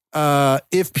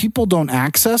 if people don't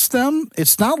access them,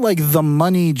 it's not like the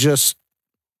money just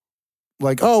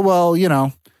like, oh, well, you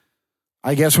know,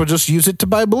 I guess we'll just use it to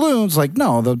buy balloons. Like,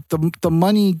 no, the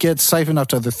money gets siphoned off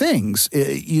to other things.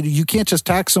 You can't just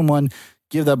tax someone,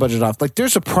 give that budget off. Like,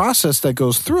 there's a process that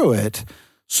goes through it.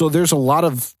 So there's a lot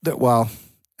of that. Well,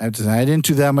 I didn't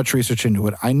do that much research into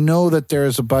it. I know that there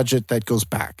is a budget that goes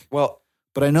back. Well,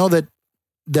 but I know that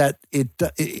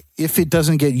if it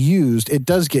doesn't get used, it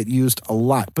does get used a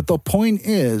lot. But the point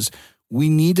is, we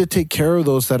need to take care of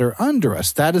those that are under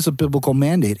us. That is a biblical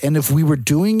mandate. And if we were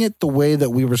doing it the way that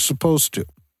we were supposed to,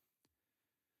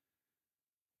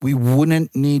 we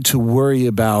wouldn't need to worry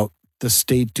about the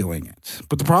state doing it.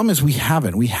 But the problem is we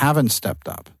haven't stepped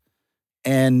up.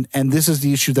 And this is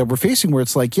the issue that we're facing, where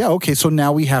it's like, yeah, okay, so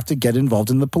now we have to get involved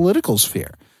in the political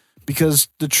sphere. Because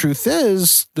the truth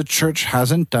is, the church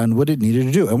hasn't done what it needed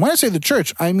to do. And when I say the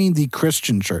church, I mean the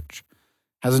Christian church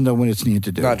hasn't done what it's needed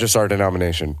to do. Not just our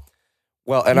denomination.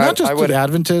 Well, and not just I would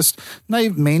Adventist, not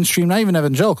even mainstream, not even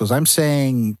evangelicals. I'm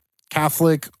saying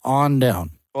Catholic on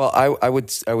down. Well, I would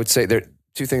say there are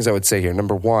two things I would say here.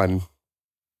 Number one,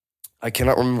 I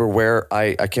cannot remember where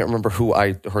I can't remember who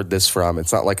I heard this from.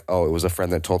 It's not like, oh, it was a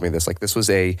friend that told me this. Like, this was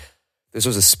a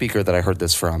speaker that I heard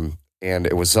this from, and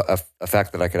it was a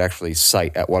fact that I could actually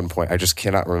cite at one point. I just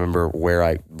cannot remember where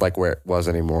it was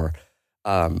anymore.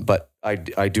 But I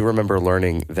do remember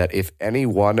learning that if any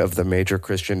one of the major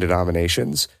Christian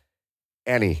denominations,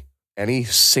 any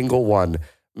single one,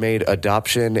 made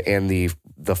adoption and the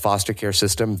foster care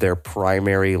system their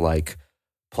primary like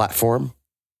platform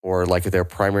or like their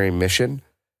primary mission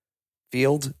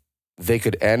field, they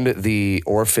could end the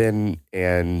orphan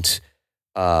and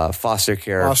foster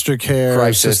care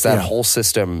crisis, that whole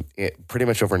system, pretty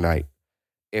much overnight.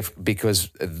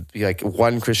 Because like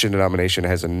one Christian denomination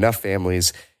has enough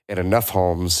families and enough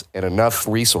homes and enough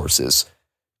resources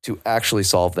to actually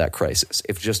solve that crisis.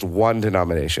 If just one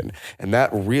denomination. And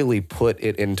that really put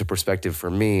it into perspective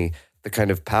for me, the kind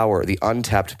of power, the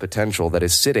untapped potential that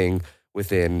is sitting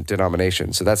within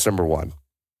denominations. So that's number one.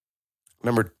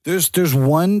 There's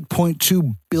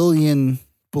 1.2 billion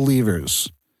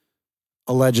believers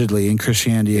allegedly in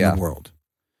Christianity in the world.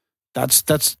 That's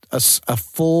a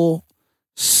full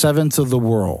 1/7 of the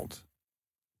world.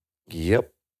 Yep.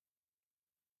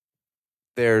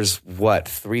 There's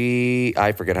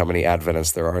I forget how many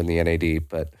Adventists there are in the NAD,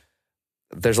 but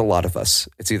there's a lot of us.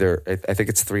 It's either, I think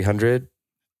it's 300,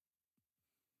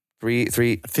 3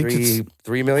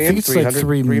 million,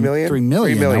 3 million, 3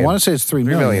 million. I want to say it's 3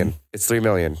 million. It's 3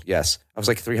 million. Yes. I was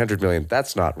like 300 million.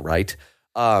 That's not right.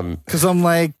 Because I'm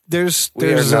like, there's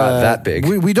we are not that big.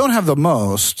 We don't have the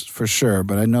most for sure,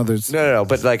 but I know there's no.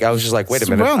 But like, I was just like, wait a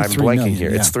minute, I'm blanking million, here.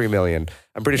 Yeah. It's 3 million.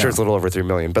 I'm pretty sure it's a little over 3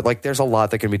 million. But like, there's a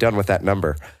lot that can be done with that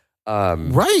number.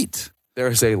 Right. There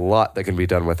is a lot that can be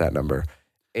done with that number.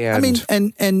 And I mean,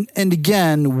 and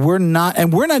again, we're not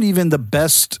even the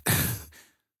best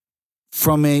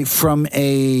from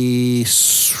a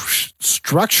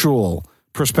structural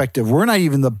perspective. We're not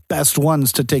even the best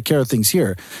ones to take care of things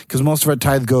here, because most of our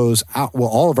tithe goes out. Well,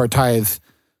 all of our tithe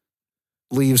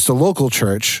leaves the local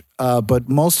church, but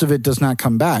most of it does not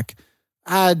come back.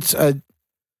 Adds a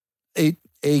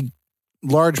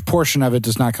large portion of it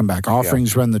does not come back.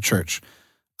 Offerings run the church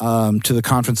to the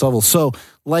conference level. So,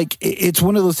 like, it's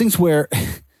one of those things where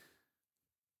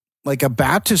like a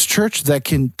Baptist church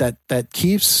that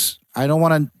keeps, I don't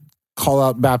want to call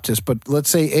out Baptist, but let's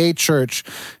say a church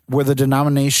where the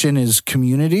denomination is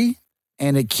community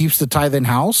and it keeps the tithe in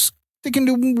house, they can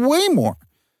do way more.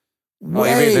 You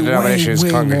mean the denomination is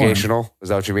congregational? More. Is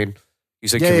that what you mean? You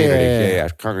said community. Yeah.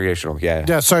 Congregational. Yeah.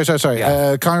 Yeah. Sorry.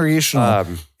 Yeah. Congregational.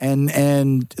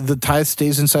 And the tithe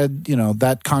stays inside,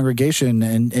 that congregation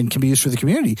and can be used for the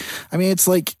community. I mean, it's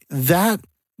like that.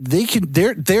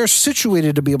 They're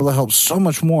situated to be able to help so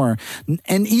much more.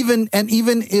 And even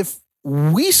if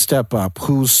we step up,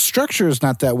 whose structure is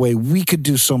not that way, we could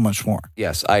do so much more.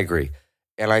 Yes, I agree.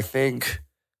 And I think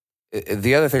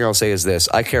the other thing I'll say is this: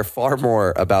 I care far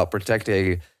more about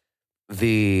protecting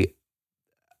the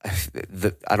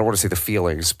I don't want to say the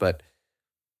feelings, but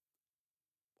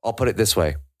I'll put it this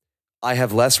way. I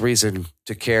have less reason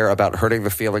to care about hurting the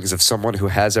feelings of someone who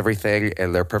has everything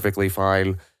and they're perfectly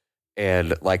fine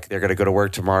and like they're going to go to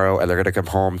work tomorrow and they're going to come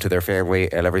home to their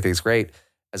family and everything's great,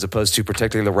 as opposed to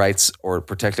protecting the rights or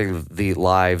protecting the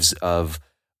lives of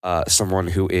someone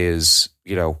who is,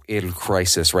 in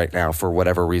crisis right now for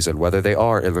whatever reason, whether they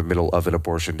are in the middle of an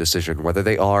abortion decision, whether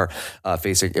they are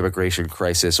facing immigration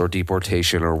crisis or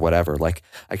deportation or whatever. Like,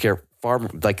 I care far,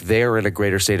 like they're in a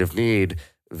greater state of need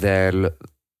than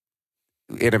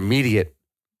an immediate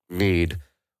need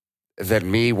than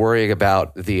me worrying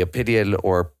about the opinion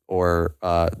or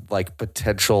like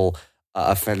potential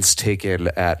offense taken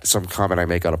at some comment I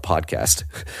make on a podcast.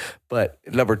 But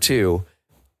number two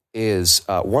is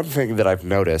one thing that I've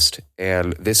noticed,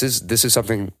 and this is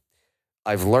something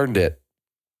I've learned it,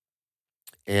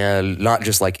 and not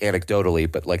just like anecdotally,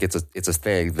 but like it's a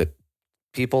thing that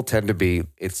people tend to be.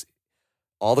 It's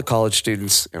all the college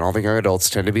students and all the young adults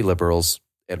tend to be liberals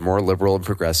and more liberal and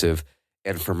progressive,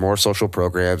 and for more social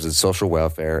programs and social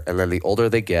welfare. And then the older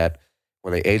they get,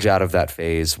 when they age out of that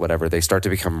phase, whatever, they start to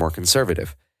become more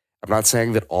conservative. I'm not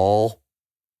saying that all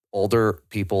older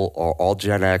people or all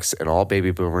Gen X and all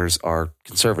baby boomers are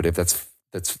conservative. That's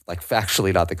like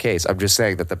factually not the case. I'm just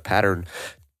saying that the pattern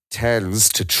tends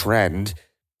to trend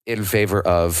in favor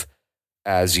of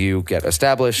as you get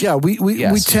established. Yeah, we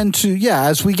tend to,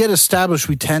 as we get established,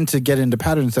 we tend to get into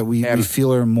patterns that we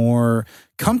feel are more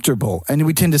comfortable, and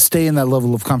we tend to stay in that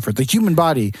level of comfort. The human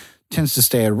body tends to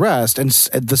stay at rest, and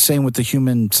the same with the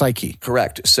human psyche.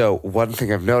 Correct. So one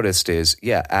thing I've noticed is,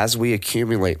 as we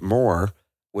accumulate more,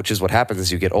 which is what happens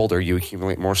as you get older, you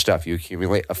accumulate more stuff. You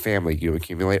accumulate a family, you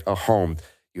accumulate a home,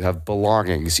 you have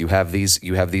belongings, you have these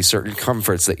certain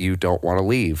comforts that you don't want to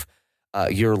leave.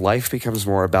 Your life becomes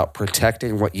more about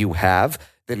protecting what you have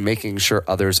than making sure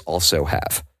others also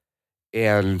have.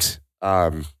 And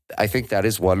I think that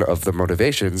is one of the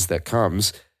motivations that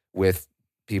comes with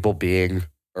people being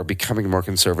or becoming more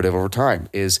conservative over time,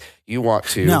 is you want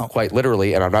to, quite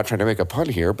literally, and I'm not trying to make a pun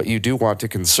here, but you do want to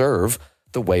conserve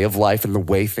the way of life and the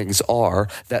way things are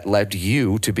that led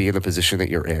you to be in the position that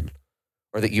you're in,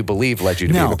 or that you believe led you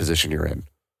to be in the position you're in.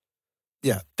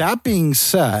 Yeah. That being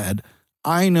said,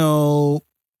 I know,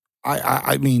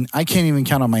 I mean, I can't even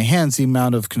count on my hands the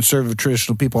amount of conservative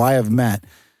traditional people I have met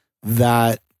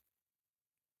that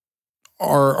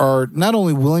are not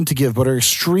only willing to give, but are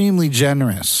extremely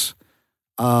generous.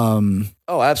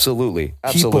 Absolutely.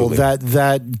 People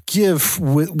that give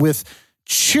with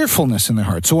cheerfulness in their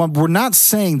heart. So we're not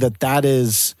saying that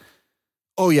is,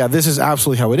 this is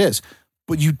absolutely how it is.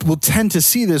 But you will tend to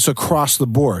see this across the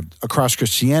board, across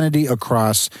Christianity,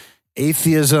 across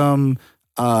atheism,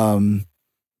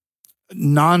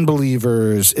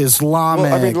 non-believers,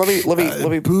 Islamic,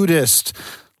 let me Buddhist.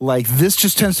 Like, this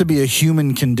just tends to be a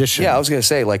human condition. Yeah, I was going to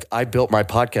say, like, I built my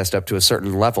podcast up to a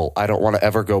certain level. I don't want to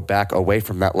ever go back away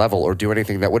from that level or do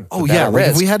anything that would put that at risk.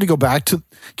 Like if we had to go back to,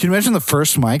 can you imagine the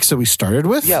first mics that we started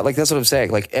with? Yeah, like that's what I'm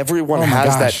saying. Like everyone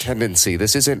has that tendency.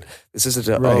 This isn't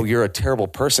you're a terrible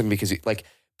person because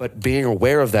but being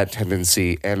aware of that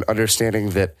tendency and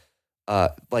understanding that,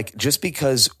 just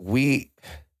because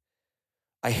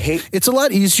it's a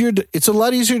lot easier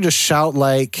to shout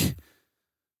like,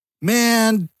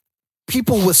 man,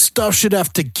 people with stuff should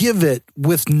have to give it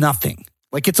with nothing.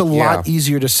 Like, it's a lot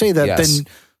easier to say that than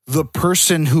the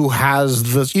person who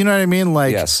has this, you know what I mean?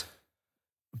 Like, yes.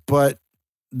 But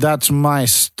that's my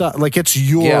stuff. Like, it's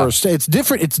your stuff. It's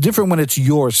different. It's different when it's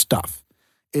your stuff.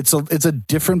 It's a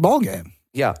different ballgame.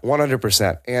 Yeah,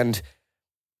 100%. And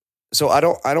so I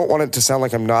don't want it to sound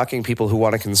like I'm knocking people who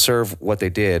want to conserve what they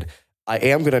did. I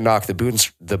am going to knock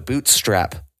the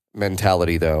bootstrap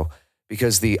mentality, though.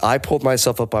 Because I pulled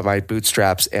myself up by my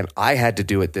bootstraps and I had to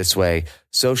do it this way.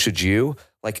 So should you.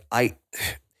 Like, it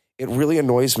really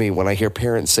annoys me when I hear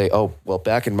parents say, oh, well,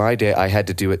 back in my day, I had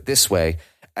to do it this way.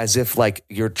 As if like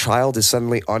your child is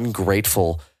suddenly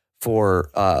ungrateful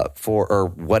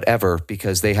or whatever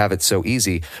because they have it so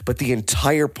easy. But the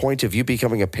entire point of you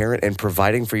becoming a parent and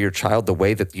providing for your child the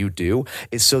way that you do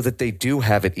is so that they do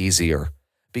have it easier,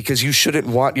 because you shouldn't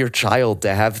want your child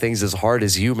to have things as hard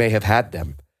as you may have had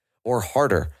them or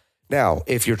harder. Now,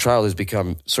 if your child has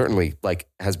become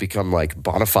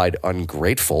bona fide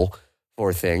ungrateful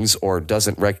for things or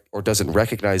doesn't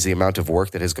recognize the amount of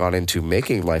work that has gone into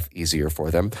making life easier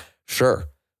for them, sure,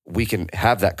 we can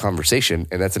have that conversation,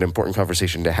 and that's an important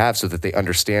conversation to have so that they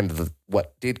understand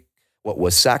what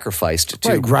was sacrificed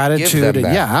to gratitude. Give them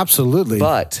that. Yeah, absolutely.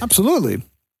 Absolutely.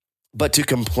 But to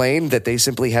complain that they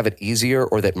simply have it easier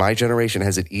or that my generation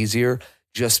has it easier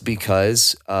just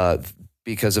because of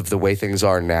the way things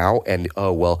are now, and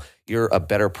you're a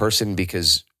better person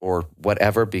because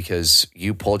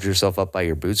you pulled yourself up by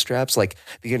your bootstraps. Like,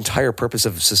 the entire purpose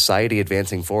of society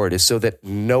advancing forward is so that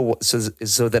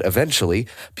eventually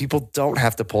people don't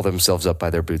have to pull themselves up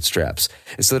by their bootstraps.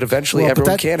 It's so that eventually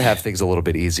everyone can have things a little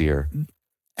bit easier.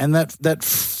 And that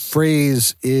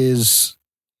phrase is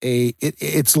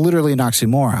it's literally an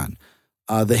oxymoron.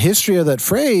 The history of that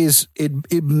phrase,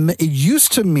 it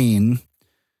used to mean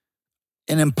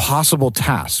an impossible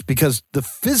task, because the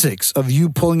physics of you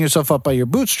pulling yourself up by your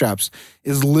bootstraps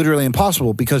is literally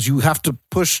impossible, because you have to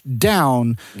push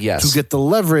down to get the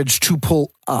leverage to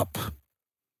pull up.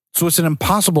 So it's an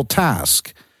impossible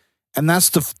task. And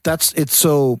it's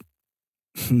so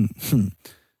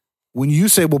when you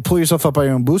say, well, pull yourself up by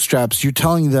your own bootstraps, you're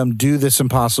telling them do this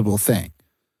impossible thing.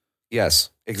 Yes,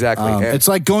 exactly. It's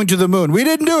like going to the moon. We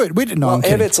didn't do it. We didn't. No, I'm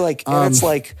kidding. It's like,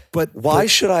 but why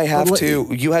should I have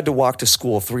to? You had to walk to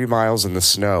school 3 miles in the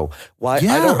snow. Why? I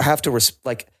don't have to.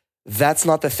 That's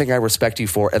not the thing I respect you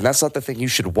for, and that's not the thing you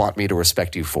should want me to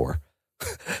respect you for.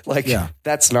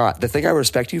 That's not the thing I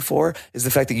respect you for. Is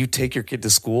the fact that you take your kid to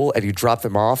school and you drop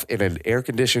them off in an air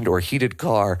conditioned or heated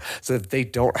car so that they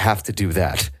don't have to do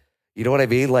that. You know what I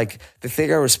mean? Like, the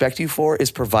thing I respect you for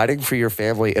is providing for your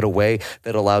family in a way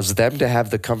that allows them to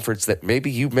have the comforts that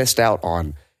maybe you missed out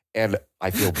on. And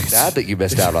I feel bad that you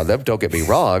missed out on them. Don't get me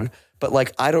wrong.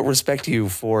 But I don't respect you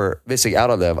for missing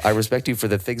out on them. I respect you for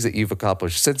the things that you've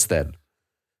accomplished since then.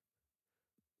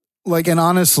 And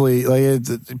honestly,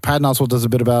 Patton Oswalt does a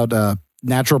bit about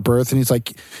natural birth. And he's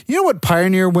like, you know what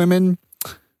pioneer women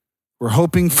were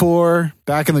hoping for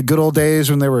back in the good old days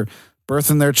when they were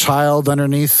birthing their child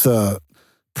underneath the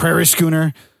prairie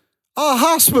schooner? A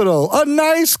hospital, a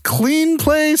nice, clean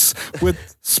place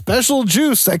with special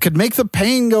juice that could make the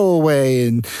pain go away,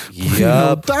 and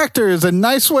doctors and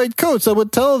nice white coats that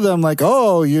would tell them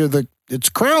it's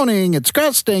crowning, it's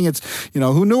crusting, it's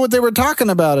who knew what they were talking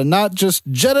about, and not just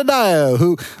Jedediah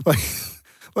who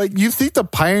you think the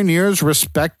pioneers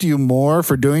respect you more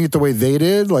for doing it the way they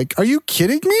did? Are you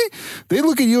kidding me? They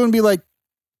look at you and be like,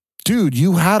 dude,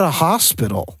 you had a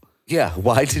hospital. Yeah,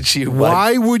 why did you?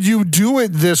 Why would you do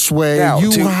it this way? Now,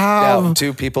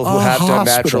 two people who have done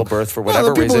natural birth for whatever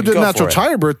reason. People who did natural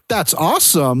childbirth, that's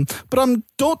awesome. But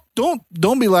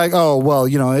don't be like, oh well,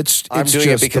 it's doing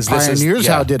it because the pioneers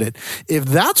how did it. If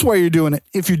that's why you're doing it,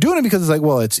 if you're doing it because it's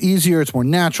it's easier, it's more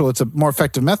natural, it's a more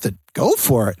effective method, go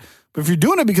for it. But if you're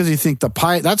doing it because you think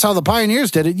that's how the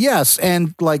pioneers did it, yes.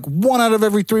 And 1 out of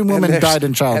every 3 women died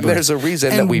in childbirth. And there's a reason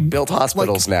that we built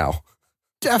hospitals now.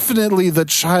 Definitely the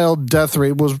child death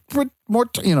rate was more,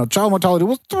 child mortality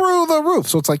was through the roof.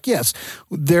 So it's yes,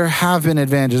 there have been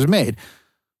advantages made.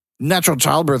 Natural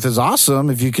childbirth is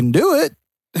awesome if you can do it.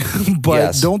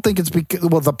 But don't think it's because,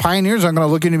 the pioneers aren't going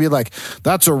to look at you and be like,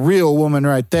 that's a real woman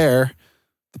right there.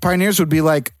 The pioneers would be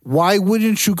like, why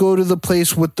wouldn't you go to the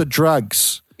place with the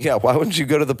drugs? Yeah, why wouldn't you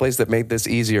go to the place that made this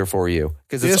easier for you?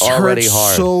 Because it's already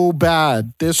hard. So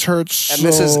bad. This hurts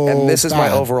so bad. And this is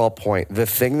my overall point. The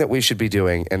thing that we should be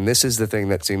doing, and this is the thing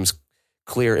that seems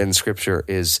clear in Scripture,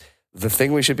 is the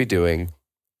thing we should be doing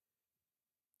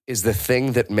is the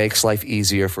thing that makes life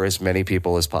easier for as many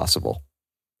people as possible.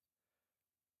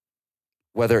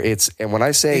 And when I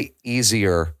say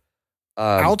easier,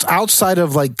 outside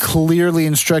of clearly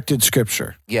instructed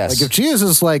Scripture. Yes. If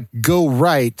Jesus is go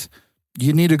right,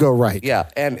 you need to go right. Yeah,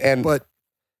 but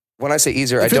when I say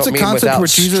easier, I don't mean without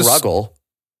struggle.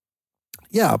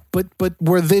 Yeah, but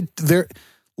where they're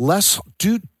less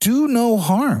do no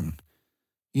harm.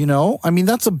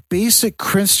 That's a basic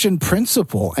Christian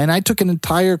principle. And I took an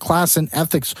entire class in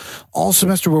ethics all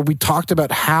semester where we talked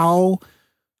about how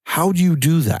do you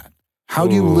do that? How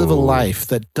do you live a life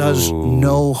that does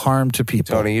no harm to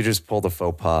people? Tony, you just pulled a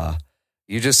faux pas.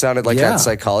 You just sounded like that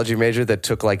psychology major that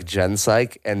took like gen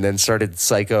psych and then started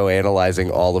psychoanalyzing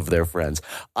all of their friends.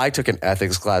 I took an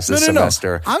ethics class this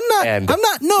semester. I'm not saying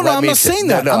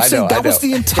that. I'm saying that was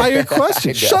the entire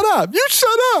question. Shut up. You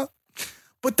shut up.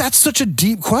 But that's such a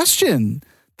deep question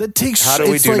that takes. How do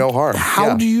we do no harm?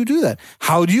 How do you do that?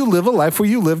 How do you live a life where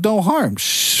you live no harm?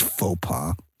 Faux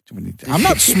pas. I'm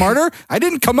not smarter. I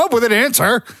didn't come up with an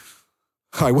answer.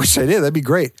 I wish I did. That'd be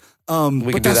great.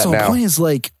 But that's the whole point is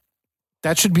like,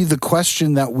 that should be the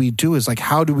question that we do is like,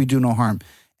 how do we do no harm?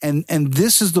 And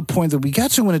this is the point that we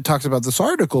get to when it talks about this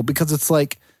article, because it's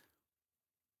like,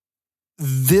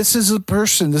 this is a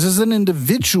person, this is an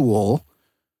individual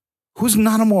who's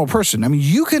not a moral person. I mean,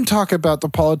 you can talk about the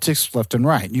politics left and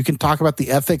right. You can talk about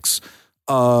the ethics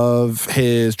of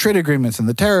his trade agreements and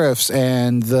the tariffs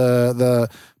and the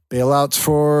bailouts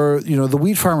for, the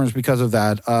wheat farmers because of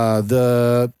that,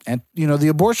 the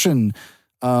abortion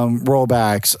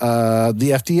rollbacks, the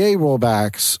FDA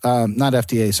rollbacks, not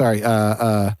FDA, sorry.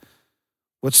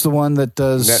 What's the one that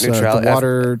does the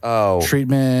water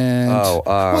treatment?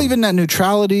 Well, even net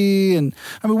neutrality. And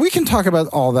I mean, we can talk about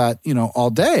all that,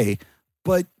 all day,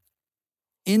 but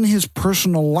in his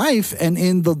personal life and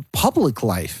in the public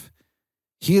life,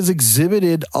 he has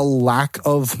exhibited a lack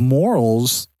of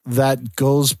morals that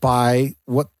goes by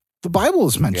what the Bible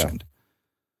has mentioned. Yeah.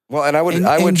 Well, and I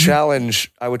would challenge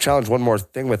one more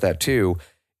thing with that too.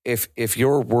 If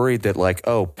you're worried that like,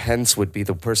 Pence would be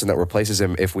the person that replaces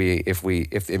him if the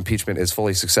impeachment is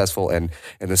fully successful and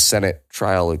the Senate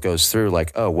trial it goes through,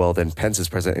 like, then Pence is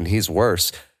president and he's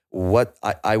worse. What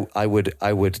I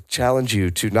would challenge you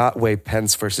to not weigh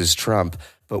Pence versus Trump,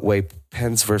 but weigh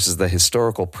Pence versus the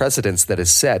historical precedents that is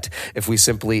set if we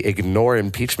simply ignore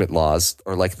impeachment laws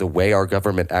or like the way our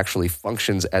government actually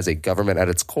functions as a government at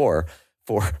its core.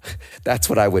 That's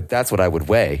what I would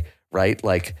weigh, right?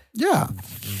 Like,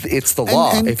 it's the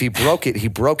law. And if he broke it, he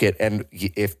broke it. And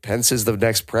if Pence is the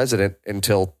next president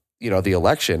until, the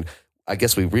election, I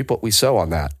guess we reap what we sow on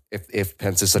that. If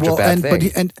Pence is such a bad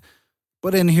thing.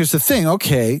 But here's the thing.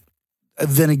 Okay.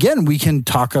 Then again, we can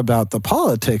talk about the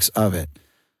politics of it.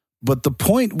 But the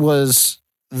point was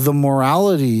the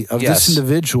morality of this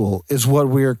individual is what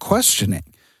we're questioning.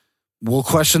 We'll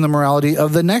question the morality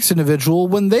of the next individual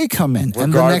when they come in.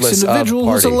 And the next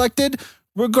individual who's elected,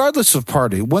 regardless of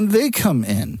party, when they come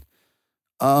in,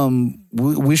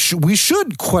 we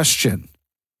should question,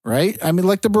 right? I mean,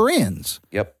 like the Bereans.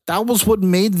 Yep. That was what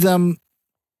made them,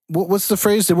 what's the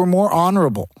phrase? They were more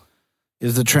honorable,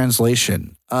 is the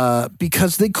translation.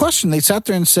 Because they questioned, they sat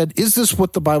there and said, is this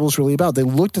what the Bible's really about? They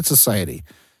looked at society.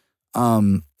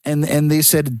 And they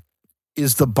said,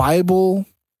 is the Bible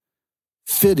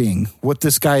fitting what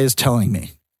this guy is telling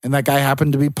me? And that guy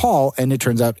happened to be Paul, and it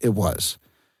turns out it was.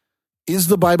 Is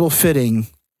the Bible fitting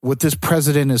what this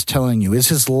president is telling you? Is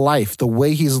his life, the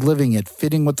way he's living it,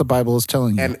 fitting what the Bible is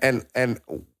telling you? And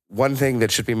one thing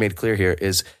that should be made clear here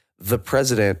is the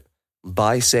president,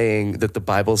 by saying that the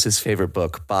Bible is his favorite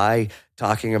book, by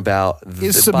talking about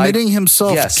is submitting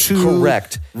himself to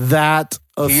that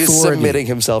authority. He is submitting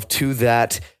himself to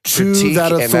that critique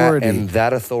that authority. And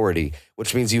that authority,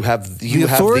 which means you have the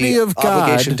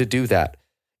obligation to do that.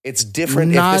 It's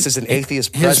different if this is an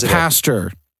atheist president, his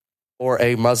pastor, or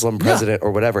a Muslim president,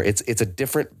 or whatever. It's a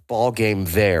different ball game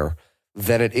there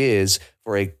than it is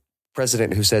for a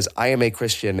president who says, I am a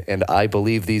Christian and I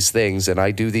believe these things and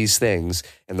I do these things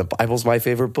and the Bible's my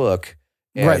favorite book.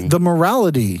 And right. The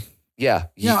morality. Yeah.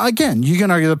 Again, you can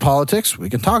argue the politics. We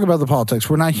can talk about the politics.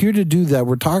 We're not here to do that.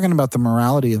 We're talking about the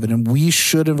morality of it, and we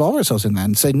should involve ourselves in that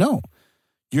and say, no,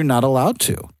 you're not allowed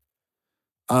to.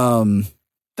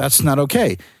 That's not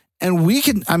okay. And we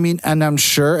can, and I'm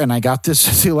sure, and I got this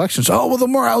at the elections. The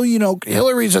morality,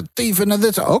 Hillary's a thief and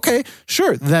this. Okay,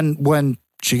 sure. Then when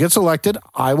she gets elected,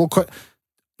 I will.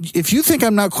 If you think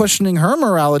I'm not questioning her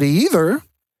morality either,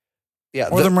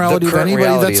 or the morality of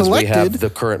anybody that's elected, we have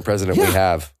the current president we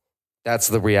have. That's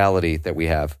the reality that we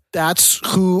have. That's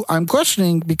who I'm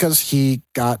questioning because he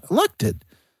got elected.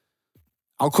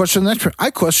 I'll question the next. I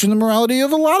question the morality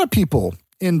of a lot of people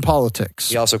in politics.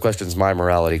 He also questions my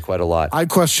morality quite a lot. I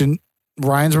question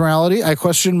Ryan's morality. I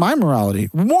question my morality.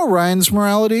 More Ryan's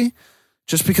morality,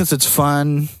 just because it's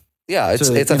fun. Yeah, it's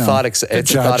a thought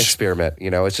experiment.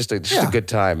 It's just a good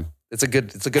time. It's a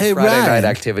good Friday night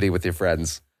activity with your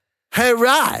friends. Hey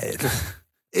Ryan,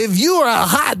 if you were a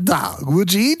hot dog,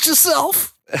 would you eat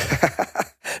yourself?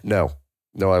 No,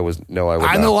 I would not.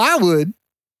 I know I would.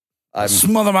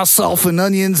 Smother myself in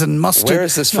onions and mustard. Where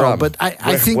is this from? But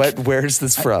I think where's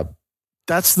this from?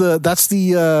 That's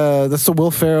the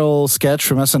Will Ferrell sketch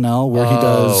from SNL where he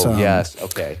does. Yes.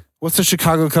 Okay. What's the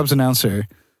Chicago Cubs announcer?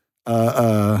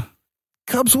 God,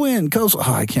 Cubs win. Cubs. Oh,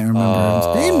 I can't remember his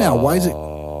name now. Why is it?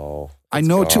 I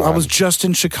know it too. I was just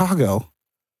in Chicago.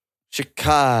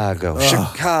 Chicago.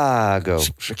 Yeah.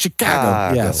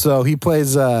 So he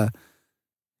plays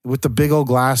with the big old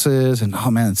glasses, and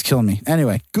oh man, it's killing me.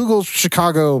 Anyway, Google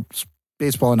Chicago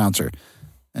baseball announcer,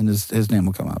 and his name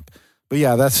will come up. But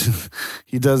yeah, that's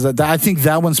he does that. I think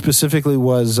that one specifically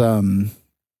was. I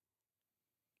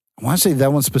want to say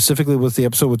that one specifically was the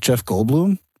episode with Jeff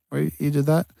Goldblum where he did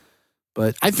that.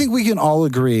 But I think we can all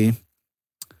agree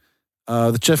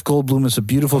that Jeff Goldblum is a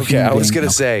beautiful human being. I was going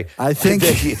to say, I think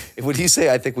when you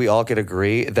say I think we all can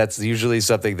agree, that's usually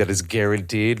something that is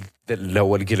guaranteed that no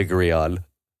one can agree on.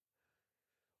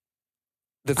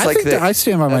 I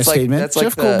stand by my statement.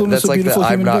 Jeff Goldblum is a beautiful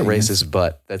human being. I'm not racist,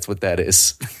 but that's what that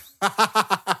is.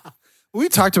 We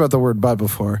talked about the word "but"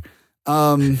 before.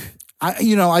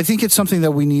 I think it's something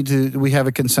that we have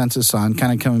a consensus on.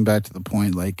 Kind of coming back to the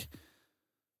point, like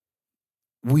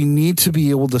we need to be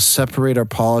able to separate our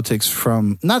politics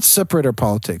from not separate our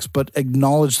politics, but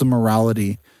acknowledge the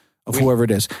morality of whoever it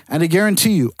is. And I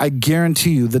guarantee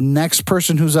you, the next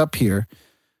person who's up here.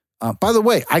 By the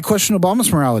way, I question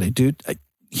Obama's morality, dude.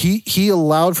 He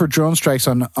allowed for drone strikes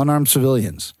on unarmed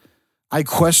civilians. I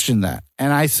question that,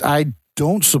 and I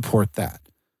don't support that.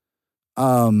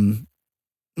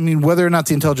 I mean, whether or not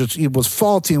the intelligence was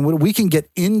faulty, and we can get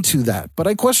into that, but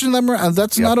I question them.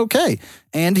 That's not okay.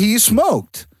 And he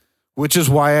smoked, which is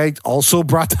why I also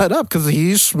brought that up, because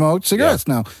he smoked cigarettes.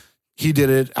 Now, he did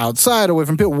it outside, away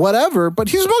from people, whatever, but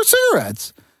he smoked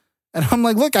cigarettes. And I'm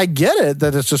like, look, I get it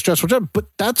that it's a stressful job,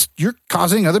 but you're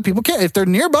causing other people cancer. If they're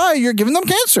nearby, you're giving them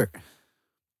cancer.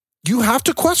 You have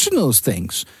to question those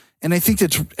things. And I think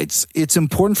that it's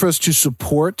important for us to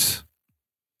support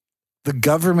the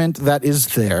government that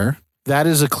is there. That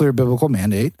is a clear biblical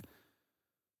mandate.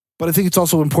 But I think it's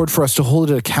also important for us to hold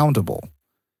it accountable.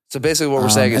 So basically what we're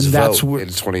saying is vote in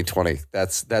 2020.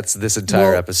 That's this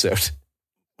entire episode.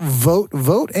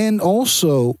 Vote, and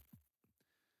also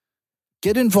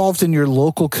get involved in your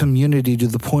local community to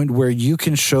the point where you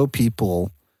can show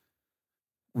people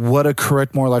what a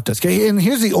correct moral life does. Okay, and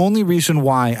here's the only reason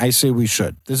why I say we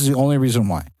should. This is the only reason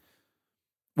why.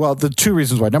 Well, the two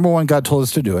reasons why. Number one, God told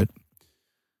us to do it.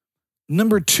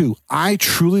 Number two, I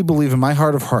truly believe in my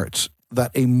heart of hearts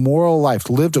that a moral life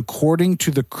lived according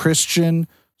to the Christian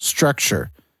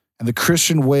structure and the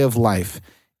Christian way of life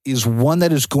is one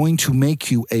that is going to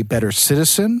make you a better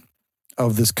citizen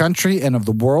of this country and of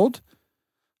the world,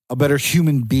 a better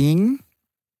human being,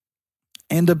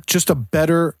 and just a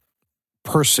better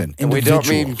person. And we don't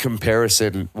mean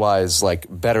comparison-wise, like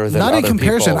better than not other in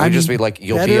comparison. people. We just mean like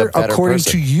you'll be a better according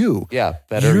person. to you. Yeah,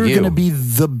 better You're you. going to be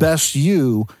the best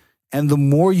you, and the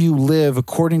more you live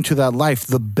according to that life,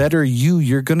 the better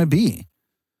you're going to be.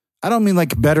 I don't mean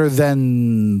like better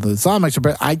than the Islamics,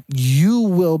 but you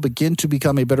will begin to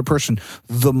become a better person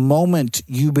the moment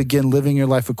you begin living your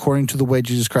life according to the way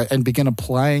Jesus Christ and begin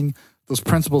applying those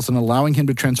principles and allowing him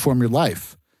to transform your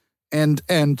life. And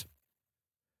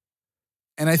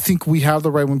I think we have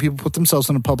the right, when people put themselves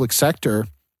in a public sector,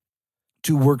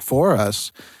 to work for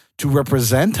us, to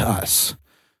represent us,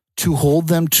 to hold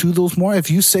them to those more. If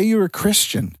you say you're a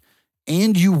Christian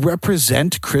and you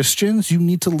represent Christians, you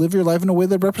need to live your life in a way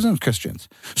that represents Christians.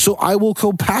 So I will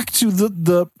go back to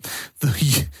the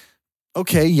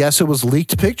okay, yes, it was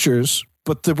leaked pictures,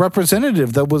 but the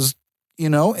representative that was,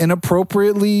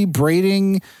 inappropriately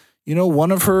braiding,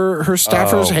 one of her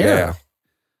staffer's hair. Yeah.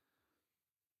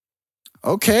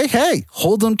 Okay, hey,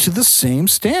 hold them to the same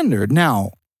standard.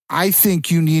 Now, I think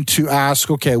you need to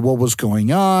ask, okay, what was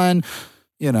going on?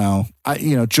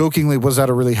 Jokingly, was that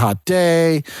a really hot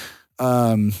day?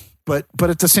 But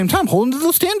at the same time, hold them to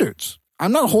those standards.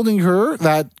 I'm not holding her,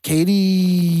 that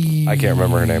Katie. I can't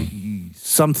remember her name.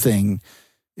 Something.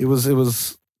 It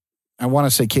was. I want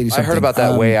to say Katie something. I heard about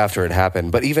that way after it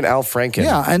happened, but even Al Franken.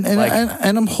 Yeah, and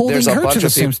I'm holding her to the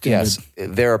same standard. Yes,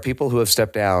 there are people who have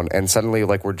stepped down, and suddenly,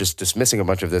 we're just dismissing a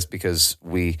bunch of this because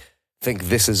we think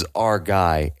this is our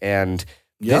guy, and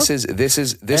this is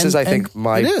I think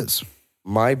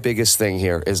my biggest thing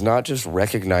here is not just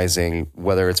recognizing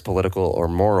whether it's political or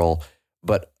moral,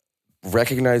 but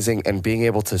recognizing and being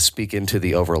able to speak into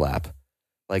the overlap.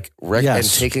 And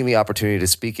taking the opportunity to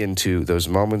speak into those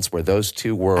moments where those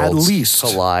two worlds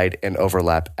collide and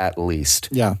overlap at least.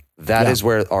 Yeah. That is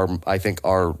where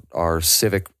our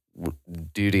civic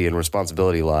duty and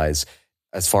responsibility lies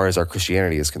as far as our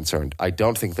Christianity is concerned. I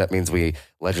don't think that means we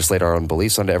legislate our own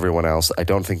beliefs onto everyone else. I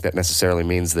don't think that necessarily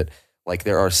means that,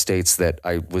 there are states that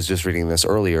I was just reading this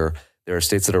earlier. There are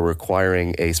states that are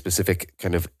requiring a specific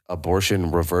kind of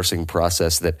abortion reversing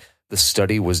process that the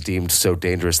study was deemed so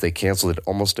dangerous they canceled it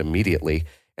almost immediately.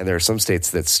 And there are some states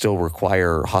that still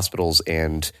require hospitals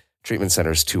and treatment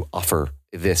centers to offer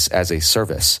this as a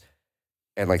service.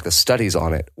 And like the studies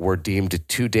on it were deemed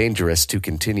too dangerous to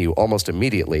continue almost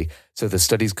immediately. So the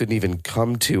studies couldn't even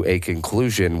come to a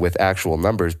conclusion with actual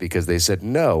numbers because they said,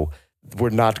 no, we're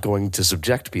not going to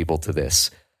subject people to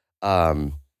this.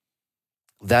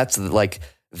 That's like,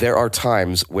 there are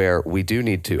times where we do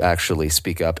need to actually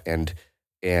speak up and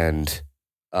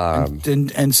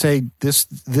say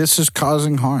this is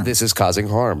causing harm. This is causing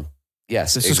harm.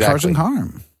 Yes, this exactly. is causing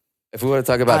harm. If we want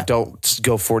to talk about don't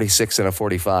go 46 and a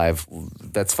 45,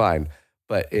 that's fine.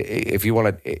 But if you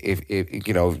want to, if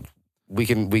you know, we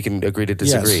can agree to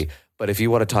disagree. Yes. But if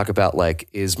you want to talk about like,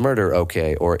 is murder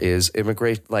okay, or is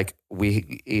immigration, like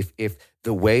if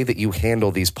the way that you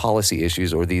handle these policy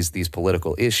issues or these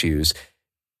political issues,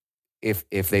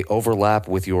 if they overlap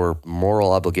with your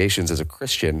moral obligations as a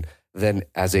Christian, then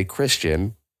as a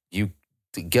Christian, you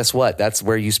guess what? That's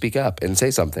where you speak up and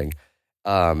say something.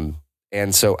 And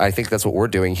so I think that's what we're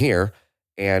doing here.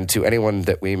 And to anyone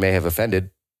that we may have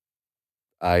offended,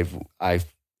 I've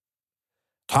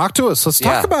talk to us. Let's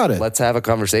talk about it. Let's have a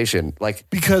conversation. Like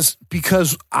because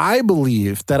I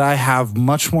believe that I have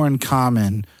much more in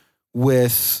common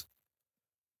with.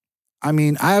 I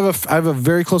mean, I have a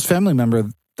very close family member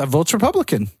that votes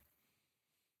Republican,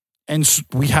 and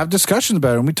we have discussions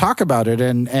about it and we talk about it,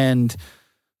 and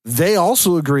they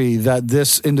also agree that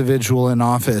this individual in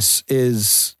office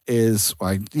is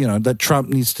like, you know, that Trump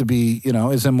needs to be, you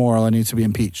know, is immoral and needs to be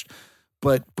impeached,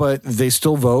 but they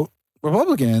still vote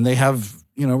Republican and they have,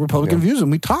 you know, Republican views, and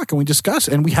we talk and we discuss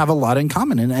and we have a lot in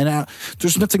common, and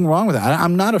there's nothing wrong with that.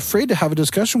 I'm not afraid to have a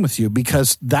discussion with you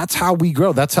because that's how we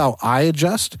grow. That's how I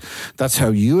adjust. That's how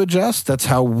you adjust. That's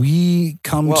how we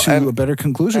come to a better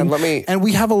conclusion. And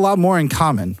we have a lot more in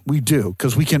common. We do,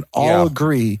 because we can all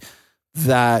agree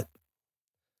that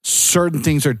certain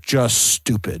things are just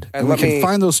stupid, and we can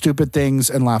find those stupid things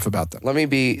and laugh about them. Let me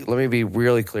be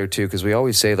really clear too, because we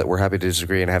always say that we're happy to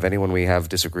disagree and have anyone we have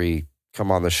disagree come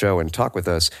on the show and talk with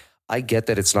us. I get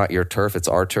that it's not your turf, it's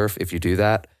our turf if you do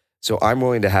that. So I'm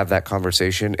willing to have that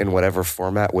conversation in whatever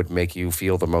format would make you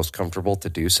feel the most comfortable to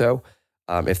do so.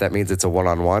 If that means it's a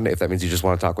one-on-one, if that means you just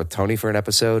want to talk with Tony for an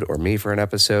episode or me for an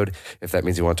episode, if that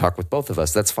means you want to talk with both of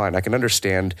us, that's fine. I can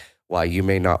understand why you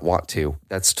may not want to.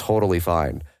 That's totally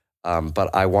fine.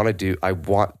 But I want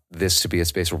this to be a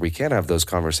space where we can have those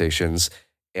conversations.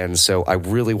 And so I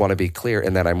really want to be clear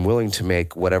in that I'm willing to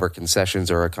make whatever concessions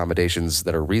or accommodations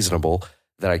that are reasonable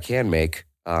that I can make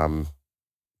in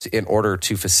order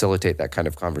to facilitate that kind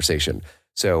of conversation.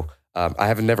 So I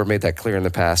have never made that clear in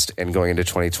the past, and going into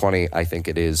 2020, I think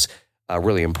it is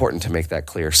really important to make that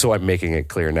clear. So I'm making it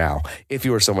clear now. If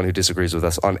you are someone who disagrees with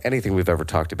us on anything we've ever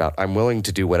talked about, I'm willing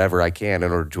to do whatever I can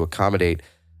in order to accommodate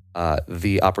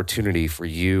the opportunity for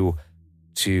you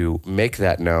to make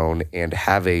that known and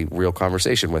have a real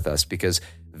conversation with us, because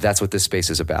that's what this space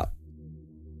is about.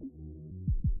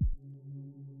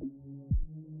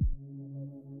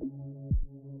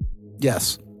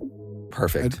 Yes.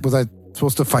 Perfect. Was I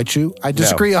supposed to fight you? I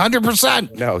disagree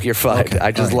 100%. No, you're fine. Okay.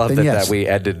 I just love that, yes. that we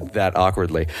ended that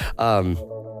awkwardly. I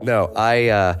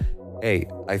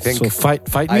think so.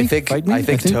 Fight me. I think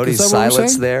Tony's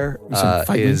silence there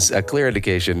is a clear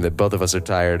indication that both of us are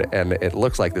tired, and it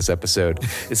looks like this episode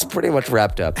is pretty much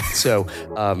wrapped up. So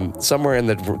somewhere in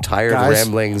the tired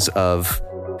ramblings of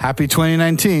Happy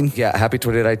 2019. Yeah, happy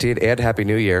 2019 and Happy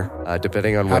New Year,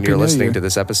 depending on when you're listening to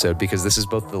this episode, because this is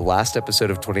both the last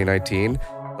episode of 2019,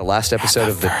 the last episode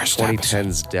of the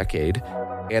 2010s decade,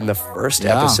 and the first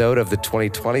episode of the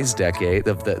 2020s decade,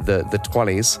 of the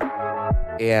 20s,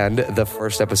 and the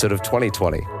first episode of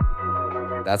 2020.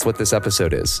 That's what this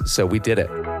episode is. So we did it.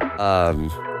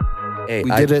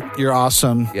 We did it. You're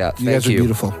awesome. Yeah, you guys are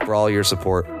beautiful. For all your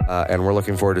support, and we're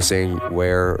looking forward to seeing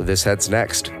where this heads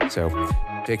next. So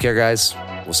take care, guys.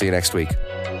 We'll see you next week.